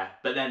 Yeah,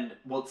 but then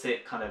once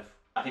it kind of,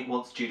 I think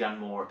once Julianne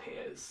Moore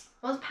appears.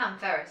 Once Pam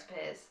Ferris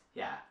appears,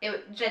 Yeah.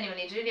 it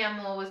genuinely,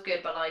 Julianne Moore was good,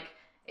 but like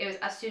it was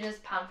as soon as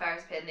Pam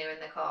Ferris appeared and they were in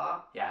the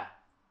car, Yeah.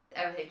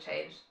 everything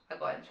changed. I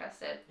got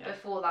interested. Yeah.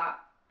 Before that,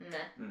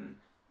 meh.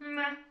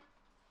 Meh.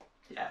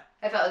 Yeah.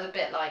 I felt it was a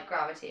bit like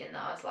Gravity in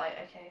that I was like,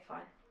 okay, fine.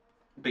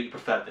 But you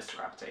preferred this to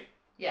Gravity.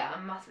 Yeah, I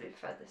massively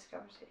preferred this to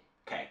Gravity.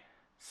 Okay.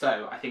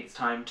 So I think it's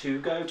time to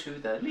go to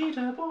the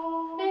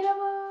leaderboard.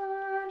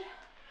 Leaderboard.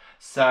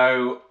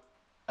 So,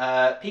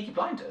 Peaky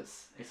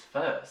Blinders is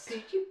first.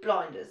 Peaky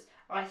Blinders.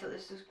 I thought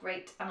this was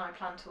great, and I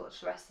plan to watch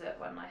the rest of it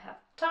when I have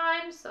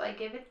time, so I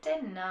give it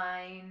a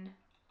 9.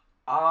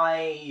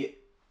 I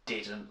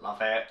didn't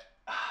love it.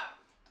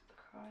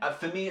 Cry.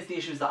 For me, it's the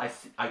issue is that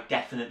I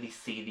definitely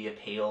see the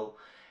appeal.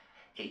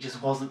 It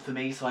just wasn't for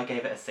me, so I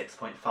gave it a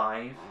 6.5.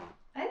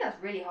 I think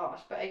that's really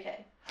harsh, but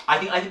okay. I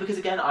think because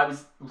again I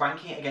was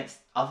ranking it against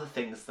other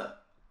things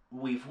that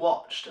we've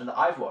watched and that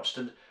I've watched,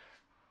 and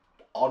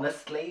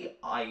honestly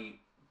I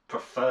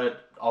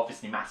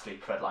obviously massively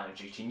preferred Line of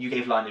Duty, and you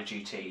gave Line of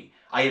Duty,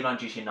 I gave Line of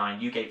Duty a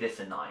 9, you gave this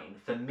a 9.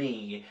 For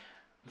me,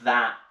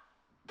 that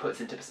puts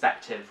into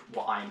perspective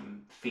what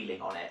I'm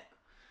feeling on it,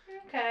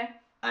 Okay.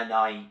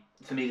 and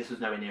for me this was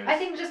nowhere near as... I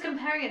think just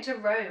comparing it to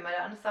Rome, I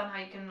don't understand how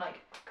you can like,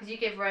 because you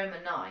gave Rome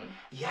a 9.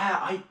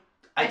 Yeah,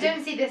 I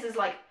don't see this as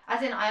like,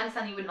 as in I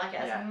understand you wouldn't like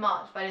it Yeah. as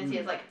much, but I didn't see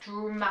it as like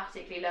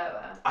dramatically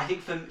lower. I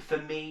think for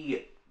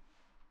me,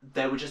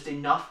 there were just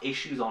enough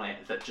issues on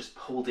it that just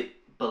pulled it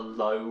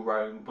below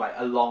Rome, like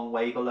a long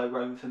way below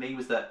Rome for me,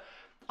 was that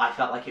I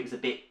felt like it was a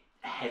bit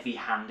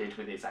heavy-handed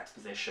with its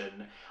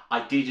exposition.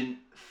 I didn't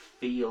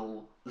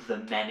feel the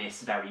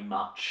menace very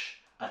much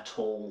at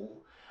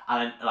all.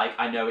 And like,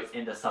 I know it's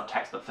in the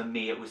subtext, but for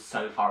me it was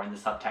so far in the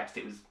subtext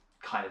it was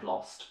kind of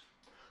lost.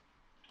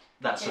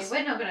 That's Okay, just...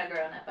 we're not going to agree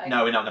on it, but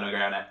No, we're not going to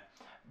agree on it.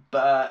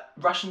 But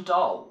Russian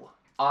Doll,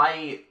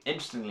 I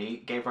interestingly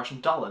gave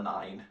Russian Doll a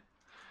 9.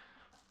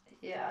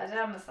 yeah, I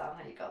don't understand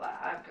how you got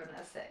that. I've given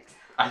it a 6.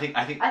 I think.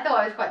 I thought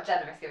I was quite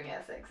generous giving it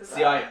a 6 as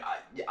See, well.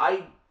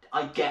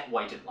 I get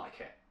why you didn't like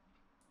it,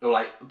 or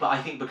like, but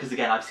I think because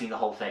again I've seen the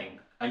whole thing,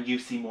 and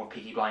you've seen more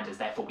Peaky Blinders,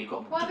 therefore we've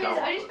got more Well, to go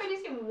I off just of.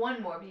 really seen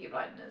one more Peaky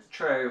Blinders.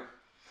 True.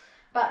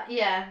 But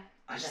yeah,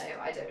 I just,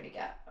 no, I don't really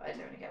get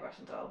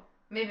Russian Doll.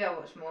 Maybe I'll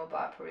watch more, but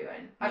I probably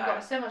won't. I've No.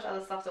 got so much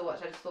other stuff to watch.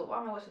 I just thought, why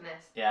am I watching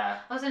this? yeah.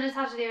 Also,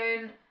 Natasha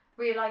Lyonne,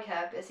 really like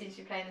her, but it seems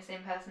to be playing the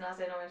same person as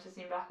in Orange is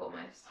the New Black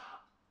almost.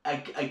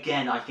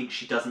 Again, I think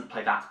she doesn't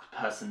play that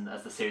person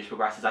as the series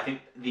progresses. I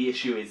think the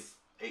issue is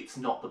it's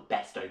not the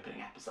best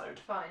opening episode.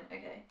 Fine,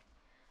 okay.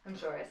 I'm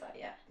sure it's that,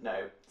 yeah.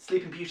 No,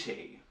 Sleeping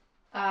Beauty.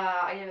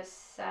 I give it a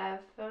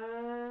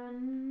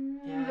 7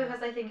 Yeah.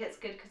 because I think it's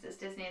good because it's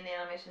Disney and the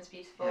animation's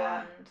beautiful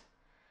Yeah. and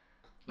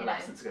you know,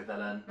 Maleficent's a good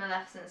villain.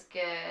 Maleficent's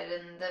good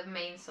and the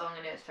main song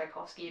I know it's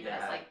Tchaikovsky, but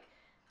Yeah. it's like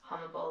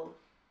hummable,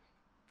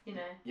 you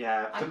know,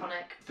 Yeah.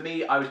 iconic. For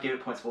me, I would give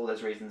it points for all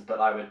those reasons, but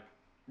I would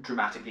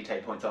dramatically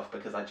take points off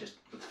because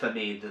for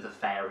me, the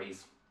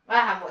fairies. I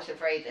haven't watched it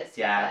for ages. To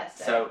be Yeah,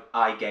 fair, so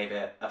I gave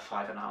it a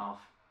 5.5.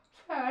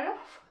 fair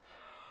enough.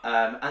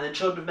 And then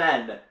Children of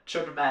Men.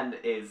 Children of Men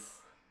is...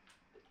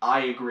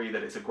 I agree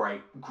that it's a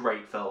great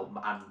film,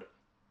 and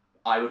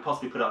I would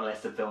possibly put it on a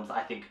list of films that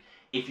I think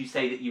if you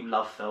say that you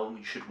love film,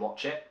 you should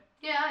watch it.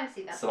 Yeah, I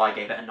see that. So I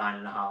gave it a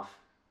 9.5.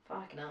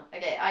 Fucking hell.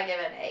 Okay, I give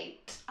it an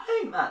 8, I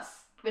think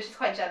that's... which is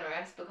quite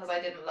generous because I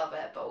didn't love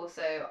it, but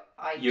also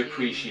You do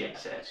appreciate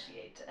it.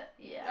 appreciate it.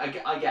 Yeah.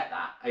 I get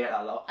that. I get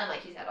that a lot. And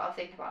like you said, I'll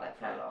think about it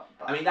for a lot.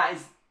 But I mean, that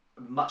is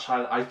much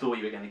higher. I thought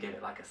you were going to give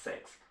it like a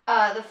 6.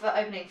 the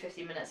opening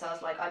 15 minutes, I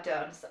was like, I don't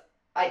understand.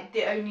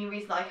 The only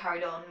reason I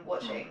carried on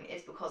watching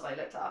is because I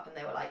looked it up and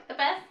they were like, the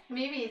best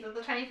movies of the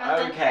 21st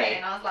century.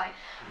 And I was like,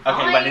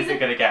 Okay, when is fine. it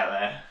going to get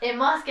there? It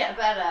must get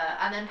better.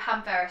 And then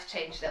Pam Ferris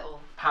changed it all.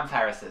 Pam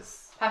Ferris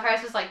is... Pam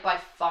Ferris was like by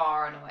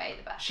far and away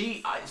the best.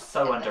 She is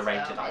so in this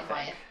underrated, film, I in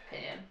my think.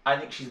 opinion. I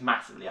think she's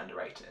massively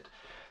underrated.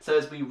 So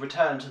as we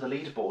return to the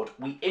leaderboard,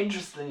 we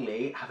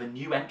interestingly have a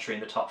new entry in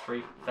the top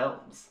 3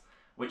 films,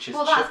 which is...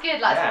 Well, that's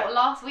good. Like yeah. what,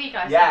 last week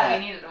I said Yeah. that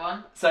we needed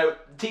one. So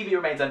TV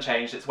remains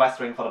unchanged. It's West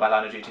Wing, followed by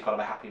Line of Duty, followed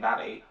by Happy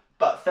Valley.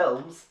 But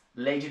films,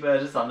 Lady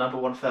Bird is our number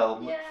 1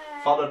 film, Yay.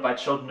 followed by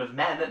Children of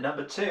Men at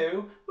number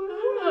 2,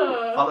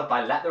 followed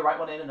by Let the Right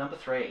One In at number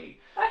 3.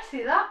 I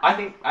see that. I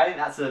think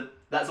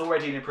that's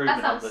already an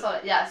improvement. That sounds on the,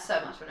 solid. Yeah, so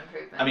much of an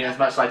improvement. I mean, No as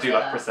much as I do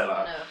love offense,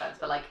 Priscilla. No offense,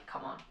 but like,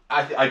 come on.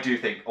 I do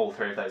think all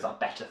 3 of those are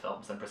better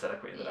films than Priscilla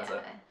Queen of the Yeah.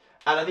 Desert.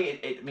 And I think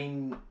I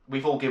mean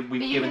we've But you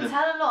given can them...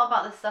 tell a lot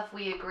about the stuff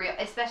we agree,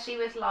 especially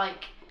with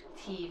like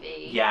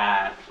TV.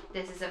 Yeah,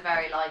 This is a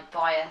very like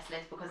biased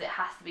list because it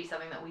has to be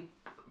something that we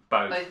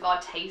both. of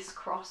our tastes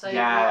cross over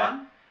Yeah.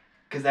 on.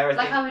 Because there are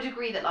Like things... I would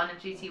agree that Line of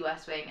Duty,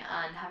 West Wing,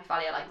 and Happy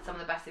Valley are like some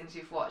of the best things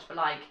we've watched, but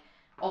like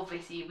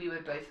obviously we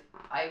would both,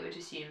 I would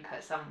assume,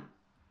 put some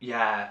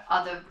Yeah.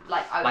 other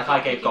like I would Like, think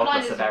I gave Peaky Godless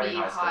Blinders a very would be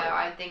high score. higher.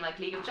 I think like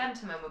League of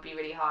Gentlemen would be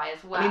really high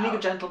as well. I mean, League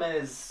of Gentlemen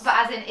is... But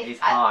as in, if is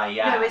high,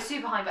 yeah. No, it's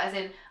super high, but as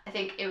in, I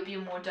think it would be a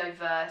more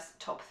diverse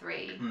top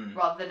three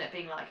rather than it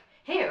being like,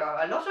 here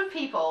are a lot of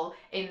people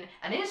in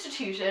an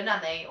institution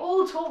and they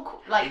all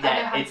talk like. Yeah, I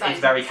know how it's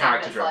very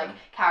character it's driven.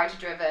 like character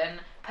driven,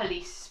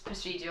 police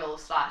procedural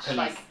slash Police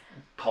like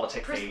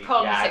politics-y,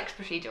 politics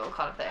procedural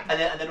kind of thing.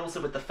 And then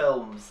also with the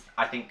films,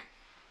 I think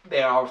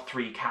there are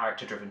 3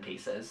 character-driven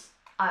pieces.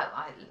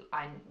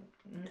 I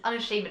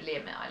unashamedly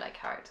admit I like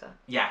character.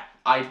 Yeah,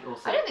 I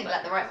also. I don't think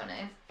Let the Right One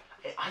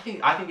is. I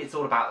think it's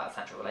all about that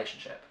central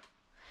relationship.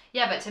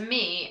 Yeah, but to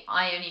me,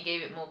 I only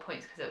gave it more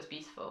points because it was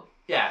beautiful.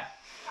 Yeah,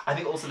 I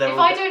think also there. If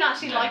I don't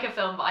actually like a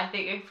film, but I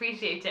think I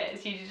appreciate it,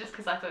 it's usually just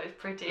because I thought it was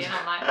pretty, and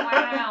I'm like,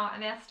 wow,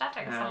 and the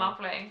aesthetics are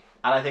lovely.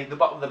 And I think the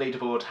bottom of the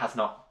leaderboard has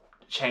not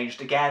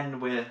changed again.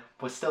 We're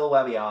still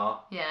where we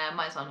are. Yeah,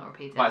 might as well not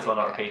repeat it. Might as well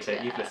not repeat it.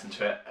 Yeah. You've listened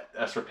to it.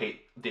 Us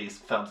repeat these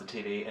films and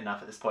TV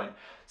enough at this point.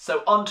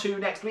 So on to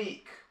next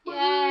week.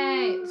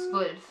 Yay!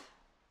 Wolf.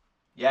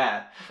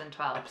 Yeah. Season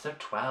 12. Episode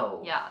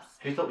 12. Yes.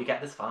 Who thought we'd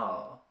get this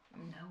far?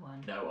 No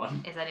one. No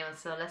one. Is anyone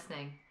still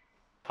listening?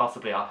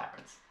 Possibly our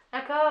parents.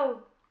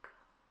 Echo!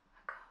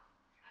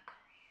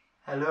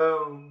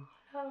 Hello.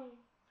 Hello.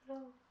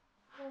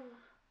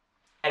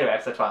 Anyway,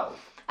 episode 12.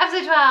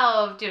 Episode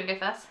 12! Do you want to go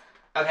first?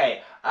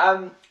 Okay,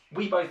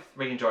 we both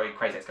really enjoy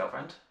Crazy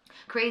Ex-Girlfriend.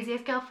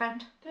 Craziest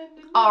Girlfriend.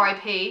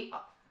 R.I.P.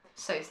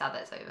 So sad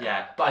that it's over.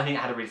 Yeah, but I think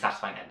it had a really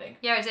satisfying ending.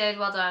 Yeah, it did.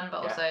 Well done,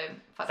 but Yeah. also,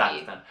 fuck Sad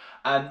you.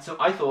 then. So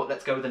I thought,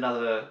 let's go with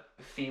another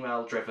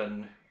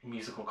female-driven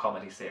musical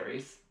comedy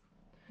series.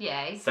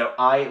 Yay. So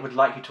I would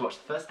like you to watch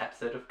the first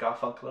episode of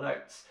Garfunkel and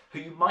Oates, who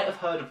you might have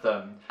heard of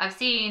them. I've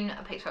seen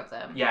a picture of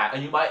them. Yeah,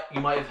 and you might have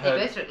They heard.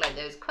 both look like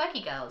those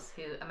quirky girls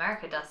who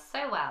America does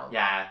so well.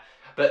 Yeah,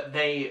 but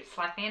they. It's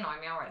like they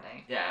annoy me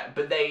already. Yeah,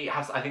 but they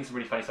have, I think, some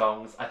really funny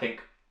songs. I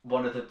think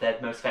one of their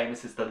most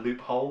famous is The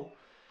Loophole,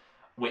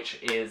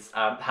 which is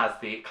has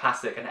the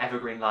classic and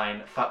evergreen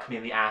line, "Fuck me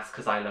in the ass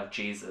 'cause I love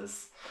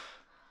Jesus."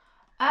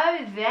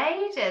 Oh,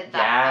 they did that.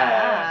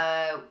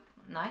 Yeah. Oh,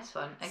 nice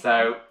one. Okay.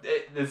 So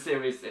the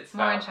series, it's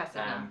More about, interested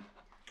now.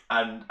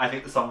 and I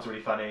think the song's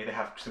really funny. They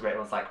have some great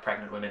ones like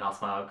 "Pregnant Women Are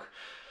Smug,"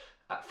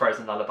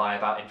 "Frozen Lullaby"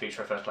 about in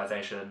vitro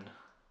fertilization.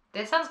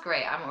 This sounds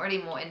great. I'm already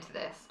more into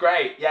this.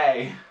 Great,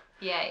 yay!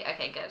 Yay.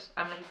 Okay, good.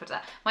 I'm looking forward to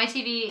that. My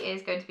TV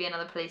is going to be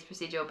another police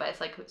procedural, but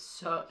it's like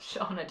such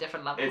on a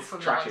different level It's from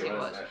the trashy, ones you isn't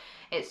watch. it?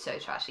 It's so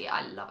trashy.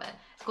 I love it.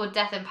 It's called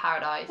Death in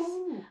Paradise.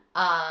 Ooh.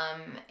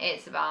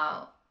 It's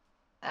about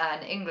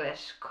an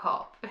English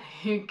cop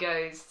who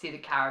goes to the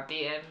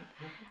Caribbean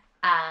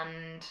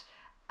and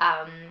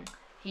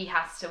he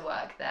has to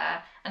work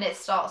there. And it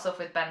starts off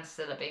with Ben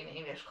Stiller being the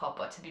English cop,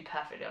 but to be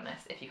perfectly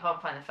honest, if you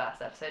can't find the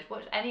first episode,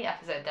 watch any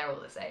episode, they're all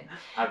the same.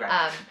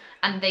 Okay.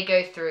 And they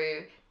go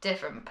through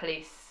different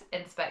police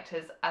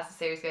inspectors as the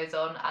series goes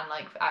on, and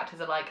like actors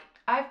are like,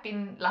 I've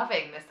been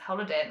loving this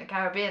holiday in the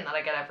Caribbean that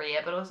I get every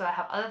year, but also I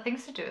have other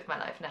things to do with my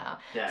life now.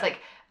 Yeah. It's like,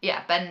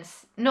 yeah, Ben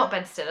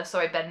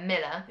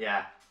Miller.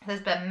 Yeah. There's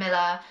Ben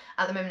Miller.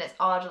 At the moment, it's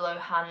Ardal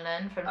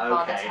O'Hanlon from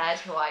Father Okay. Ted,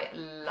 who I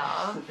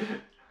love.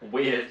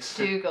 Weird.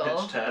 Dougal.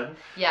 Pitch turn.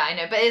 Yeah, I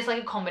know, but it's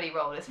like a comedy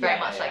role. It's very Yeah,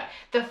 much yeah, like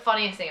the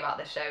funniest thing about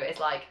this show is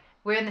like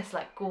we're in this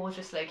like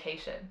gorgeous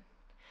location,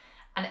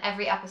 and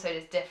every episode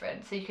is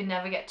different, so you can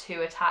never get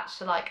too attached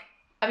to like.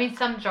 I mean,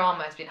 some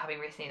drama has been happening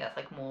recently that's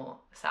like more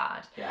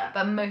sad, Yeah.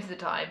 but most of the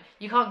time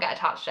you can't get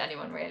attached to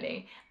anyone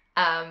really.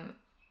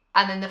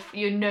 And then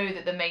you know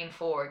that the main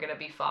four are gonna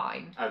be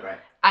fine. Oh, great.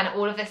 And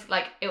all of this,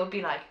 like, it would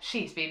be like,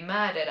 she's been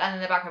murdered. And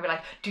in the background, would be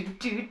like, do,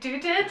 do,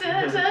 do, da,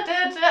 da, da,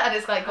 da, da. And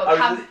it's like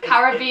got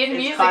Caribbean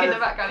music kind in the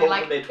of background. Paul You're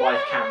like, the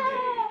Midwife yeah.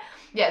 campy.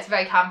 Yeah, it's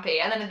very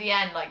campy. And then at the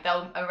end, like,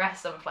 they'll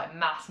arrest someone for, like,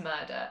 mass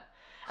murder.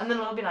 And then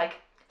they'll be like,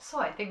 so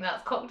I think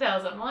that's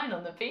cocktails at mine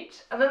on the beach.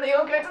 And then they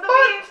all go to the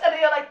beach. And then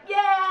you're like, yay!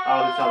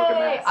 Oh, this sounds like a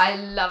mess. I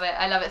love it.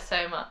 I love it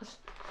so much.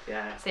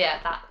 Yeah. So yeah,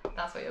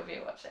 that's what you'll be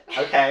watching.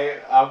 Okay.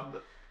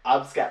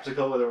 I'm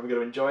skeptical whether I'm going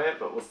to enjoy it,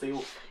 but we'll see.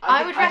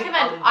 I would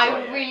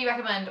really really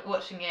recommend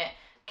watching it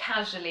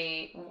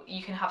casually.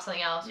 You can have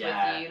something else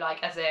Yeah. with you,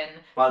 like as in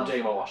While I'm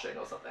doing my washing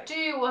or something.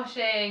 do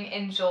washing,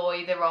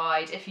 enjoy the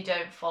ride. If you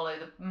don't follow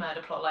the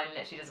murder plotline, it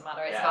literally doesn't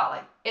matter. It's Yeah. about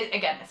like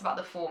it's about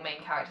the four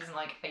main characters and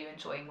like, are you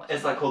enjoying watching?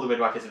 It's like Call the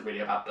Midwife isn't really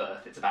about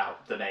birth, it's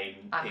about the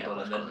main I've people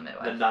never and watched Call the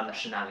Midwife, the nun but-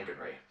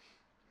 shenaniganry.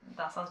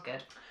 That sounds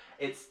good.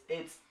 It's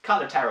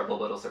kind of terrible,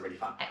 but also really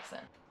fun.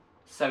 Excellent.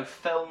 So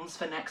films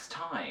for next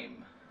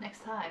time.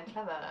 Next time,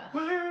 clever. Woo!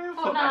 Fortnite.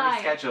 Fortnightly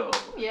schedule.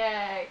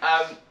 Yay.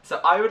 So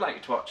I would like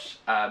you to watch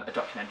a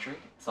documentary.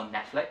 It's on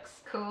Netflix.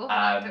 Cool.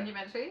 like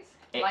documentaries.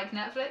 it- Like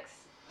Netflix.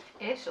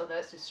 Ish, although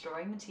it's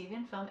destroying the TV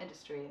and film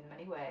industry in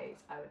many ways,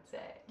 I would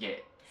say. Yeah.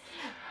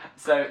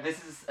 So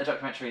this is a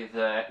documentary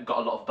that got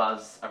a lot of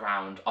buzz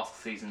around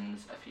Oscar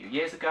seasons a few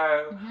years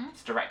ago. Mhm.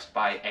 It's directed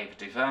by Ava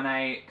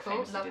DuVernay, Cool,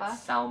 famously love did her.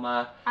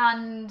 Selma.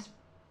 And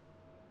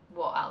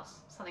what else?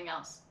 Something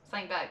else.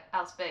 Something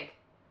else big.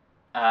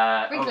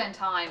 Wrinkle in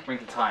Time.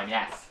 Wrinkle in Time,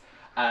 yes.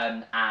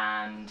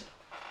 And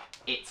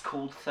it's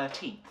called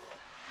 13th.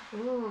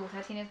 Ooh,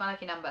 13 is my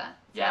lucky number. So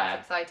Yeah.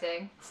 That's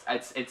exciting.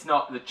 It's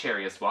not the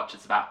cheeriest watch.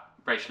 It's about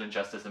racial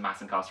injustice and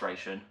mass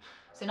incarceration.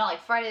 So not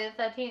like Friday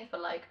the 13th,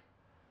 but like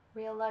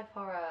real life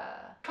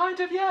horror. Kind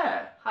of,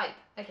 yeah. Hype.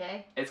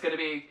 Okay. It's going to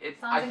be.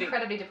 Sounds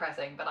incredibly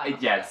depressing, but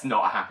it's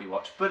not a happy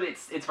watch, but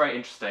it's very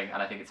interesting,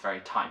 and I think it's very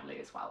timely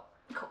as well.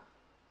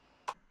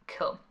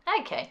 Cool.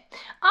 Okay.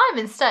 I'm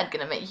instead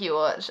going to make you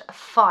watch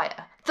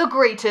Fire, The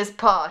Greatest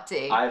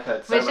Party. I've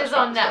heard so which much is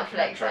about on this Netflix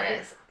documentary. and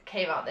it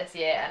came out this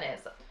year and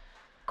it's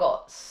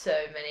got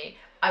so many.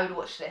 I would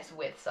watch this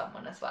with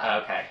someone as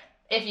well. Okay.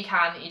 If you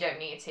can, you don't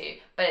need to.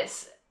 But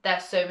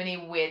there's so many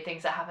weird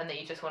things that happen that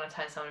you just want to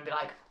turn to someone and be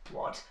like,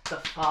 what the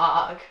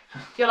fuck?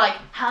 You're like,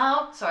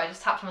 how? Sorry, I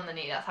just tapped him on the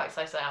knee. That's how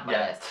excited I am by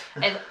this.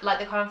 It's like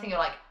the kind of thing you're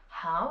like,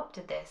 how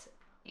did this?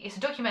 It's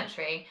a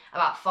documentary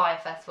about Fire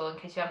Festival, in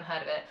case you haven't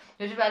heard of it.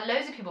 It was where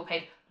loads of people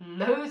paid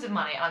loads of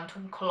money, and I'm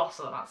talking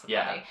colossal amounts of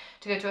money,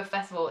 to go to a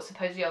festival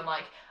supposedly on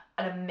like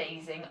an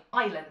amazing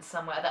island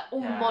somewhere that all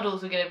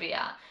models were going to be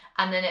at.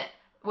 And then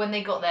when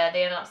they got there,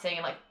 they ended up staying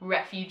in like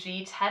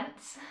refugee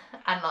tents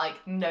and like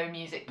no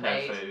music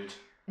played.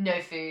 No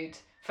food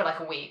for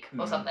like a week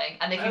or something.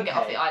 And they couldn't get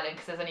off the island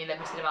because there's only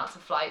limited amounts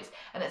of flights.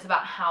 And it's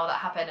about how that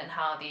happened and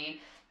how the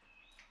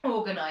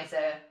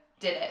organizer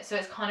did it. So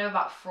it's kind of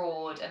about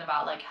fraud and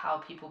about like how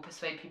people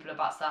persuade people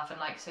about stuff and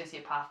like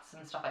sociopaths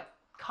and stuff, like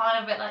kind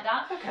of a bit like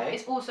that. Okay.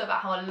 It's also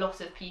about how a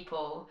lot of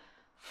people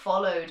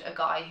followed a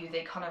guy who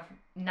they kind of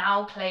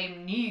now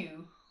claim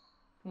knew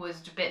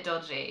was a bit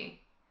dodgy.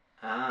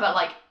 But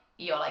like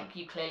you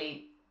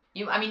clearly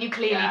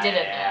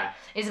didn't know.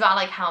 It's about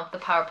like how the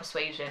power of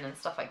persuasion and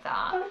stuff like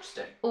that. Oh,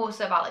 interesting.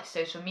 Also about like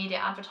social media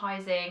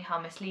advertising, how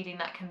misleading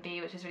that can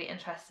be, which is really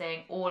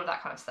interesting. All of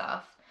that kind of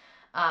stuff.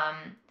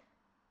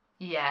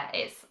 Yeah,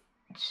 it's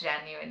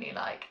genuinely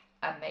like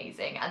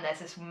amazing. And there's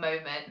this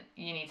moment,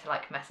 you need to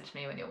like message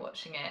me when you're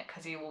watching it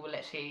because you will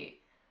literally.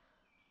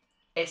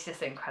 It's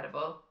just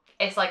incredible.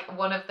 It's like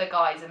one of the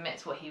guys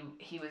admits what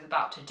he was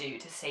about to do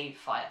to save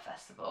Fire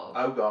Festival.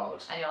 Oh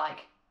God. And you're like,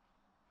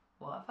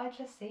 what have I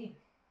just seen?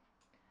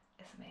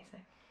 It's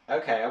amazing.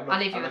 Okay, I'll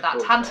leave you with that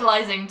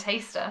tantalising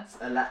taster.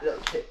 A little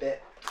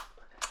tidbit.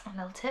 A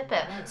little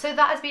tidbit. So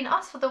that has been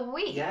us for the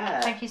week. Yeah.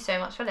 Thank you so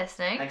much for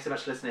listening. Thanks so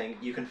much for listening.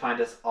 You can find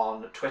us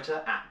on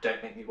Twitter at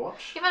Don't Make Me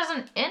Watch. You can find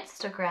us on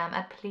Instagram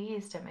at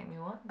Please Don't Make Me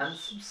Watch. And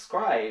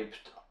subscribe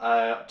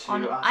to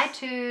on us.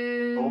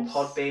 iTunes.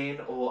 Or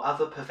Podbean or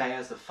other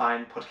purveyors of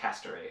fine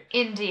podcastery.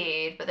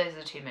 Indeed, but those are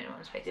the two main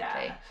ones basically.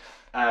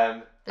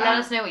 Yeah. Let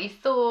us know what you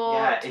thought.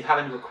 Yeah, if you have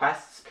any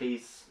requests,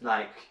 please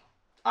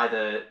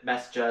either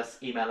message us,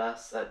 email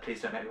us at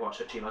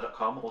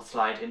pleasedon'tmakemewatch@gmail.com or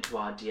slide into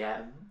our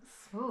DMs.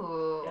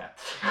 Ooh. Yeah.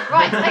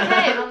 Right,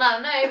 okay, on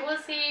that note, we'll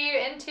see you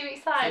in 2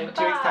 weeks' time. See you in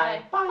 2 weeks'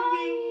 time.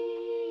 Bye.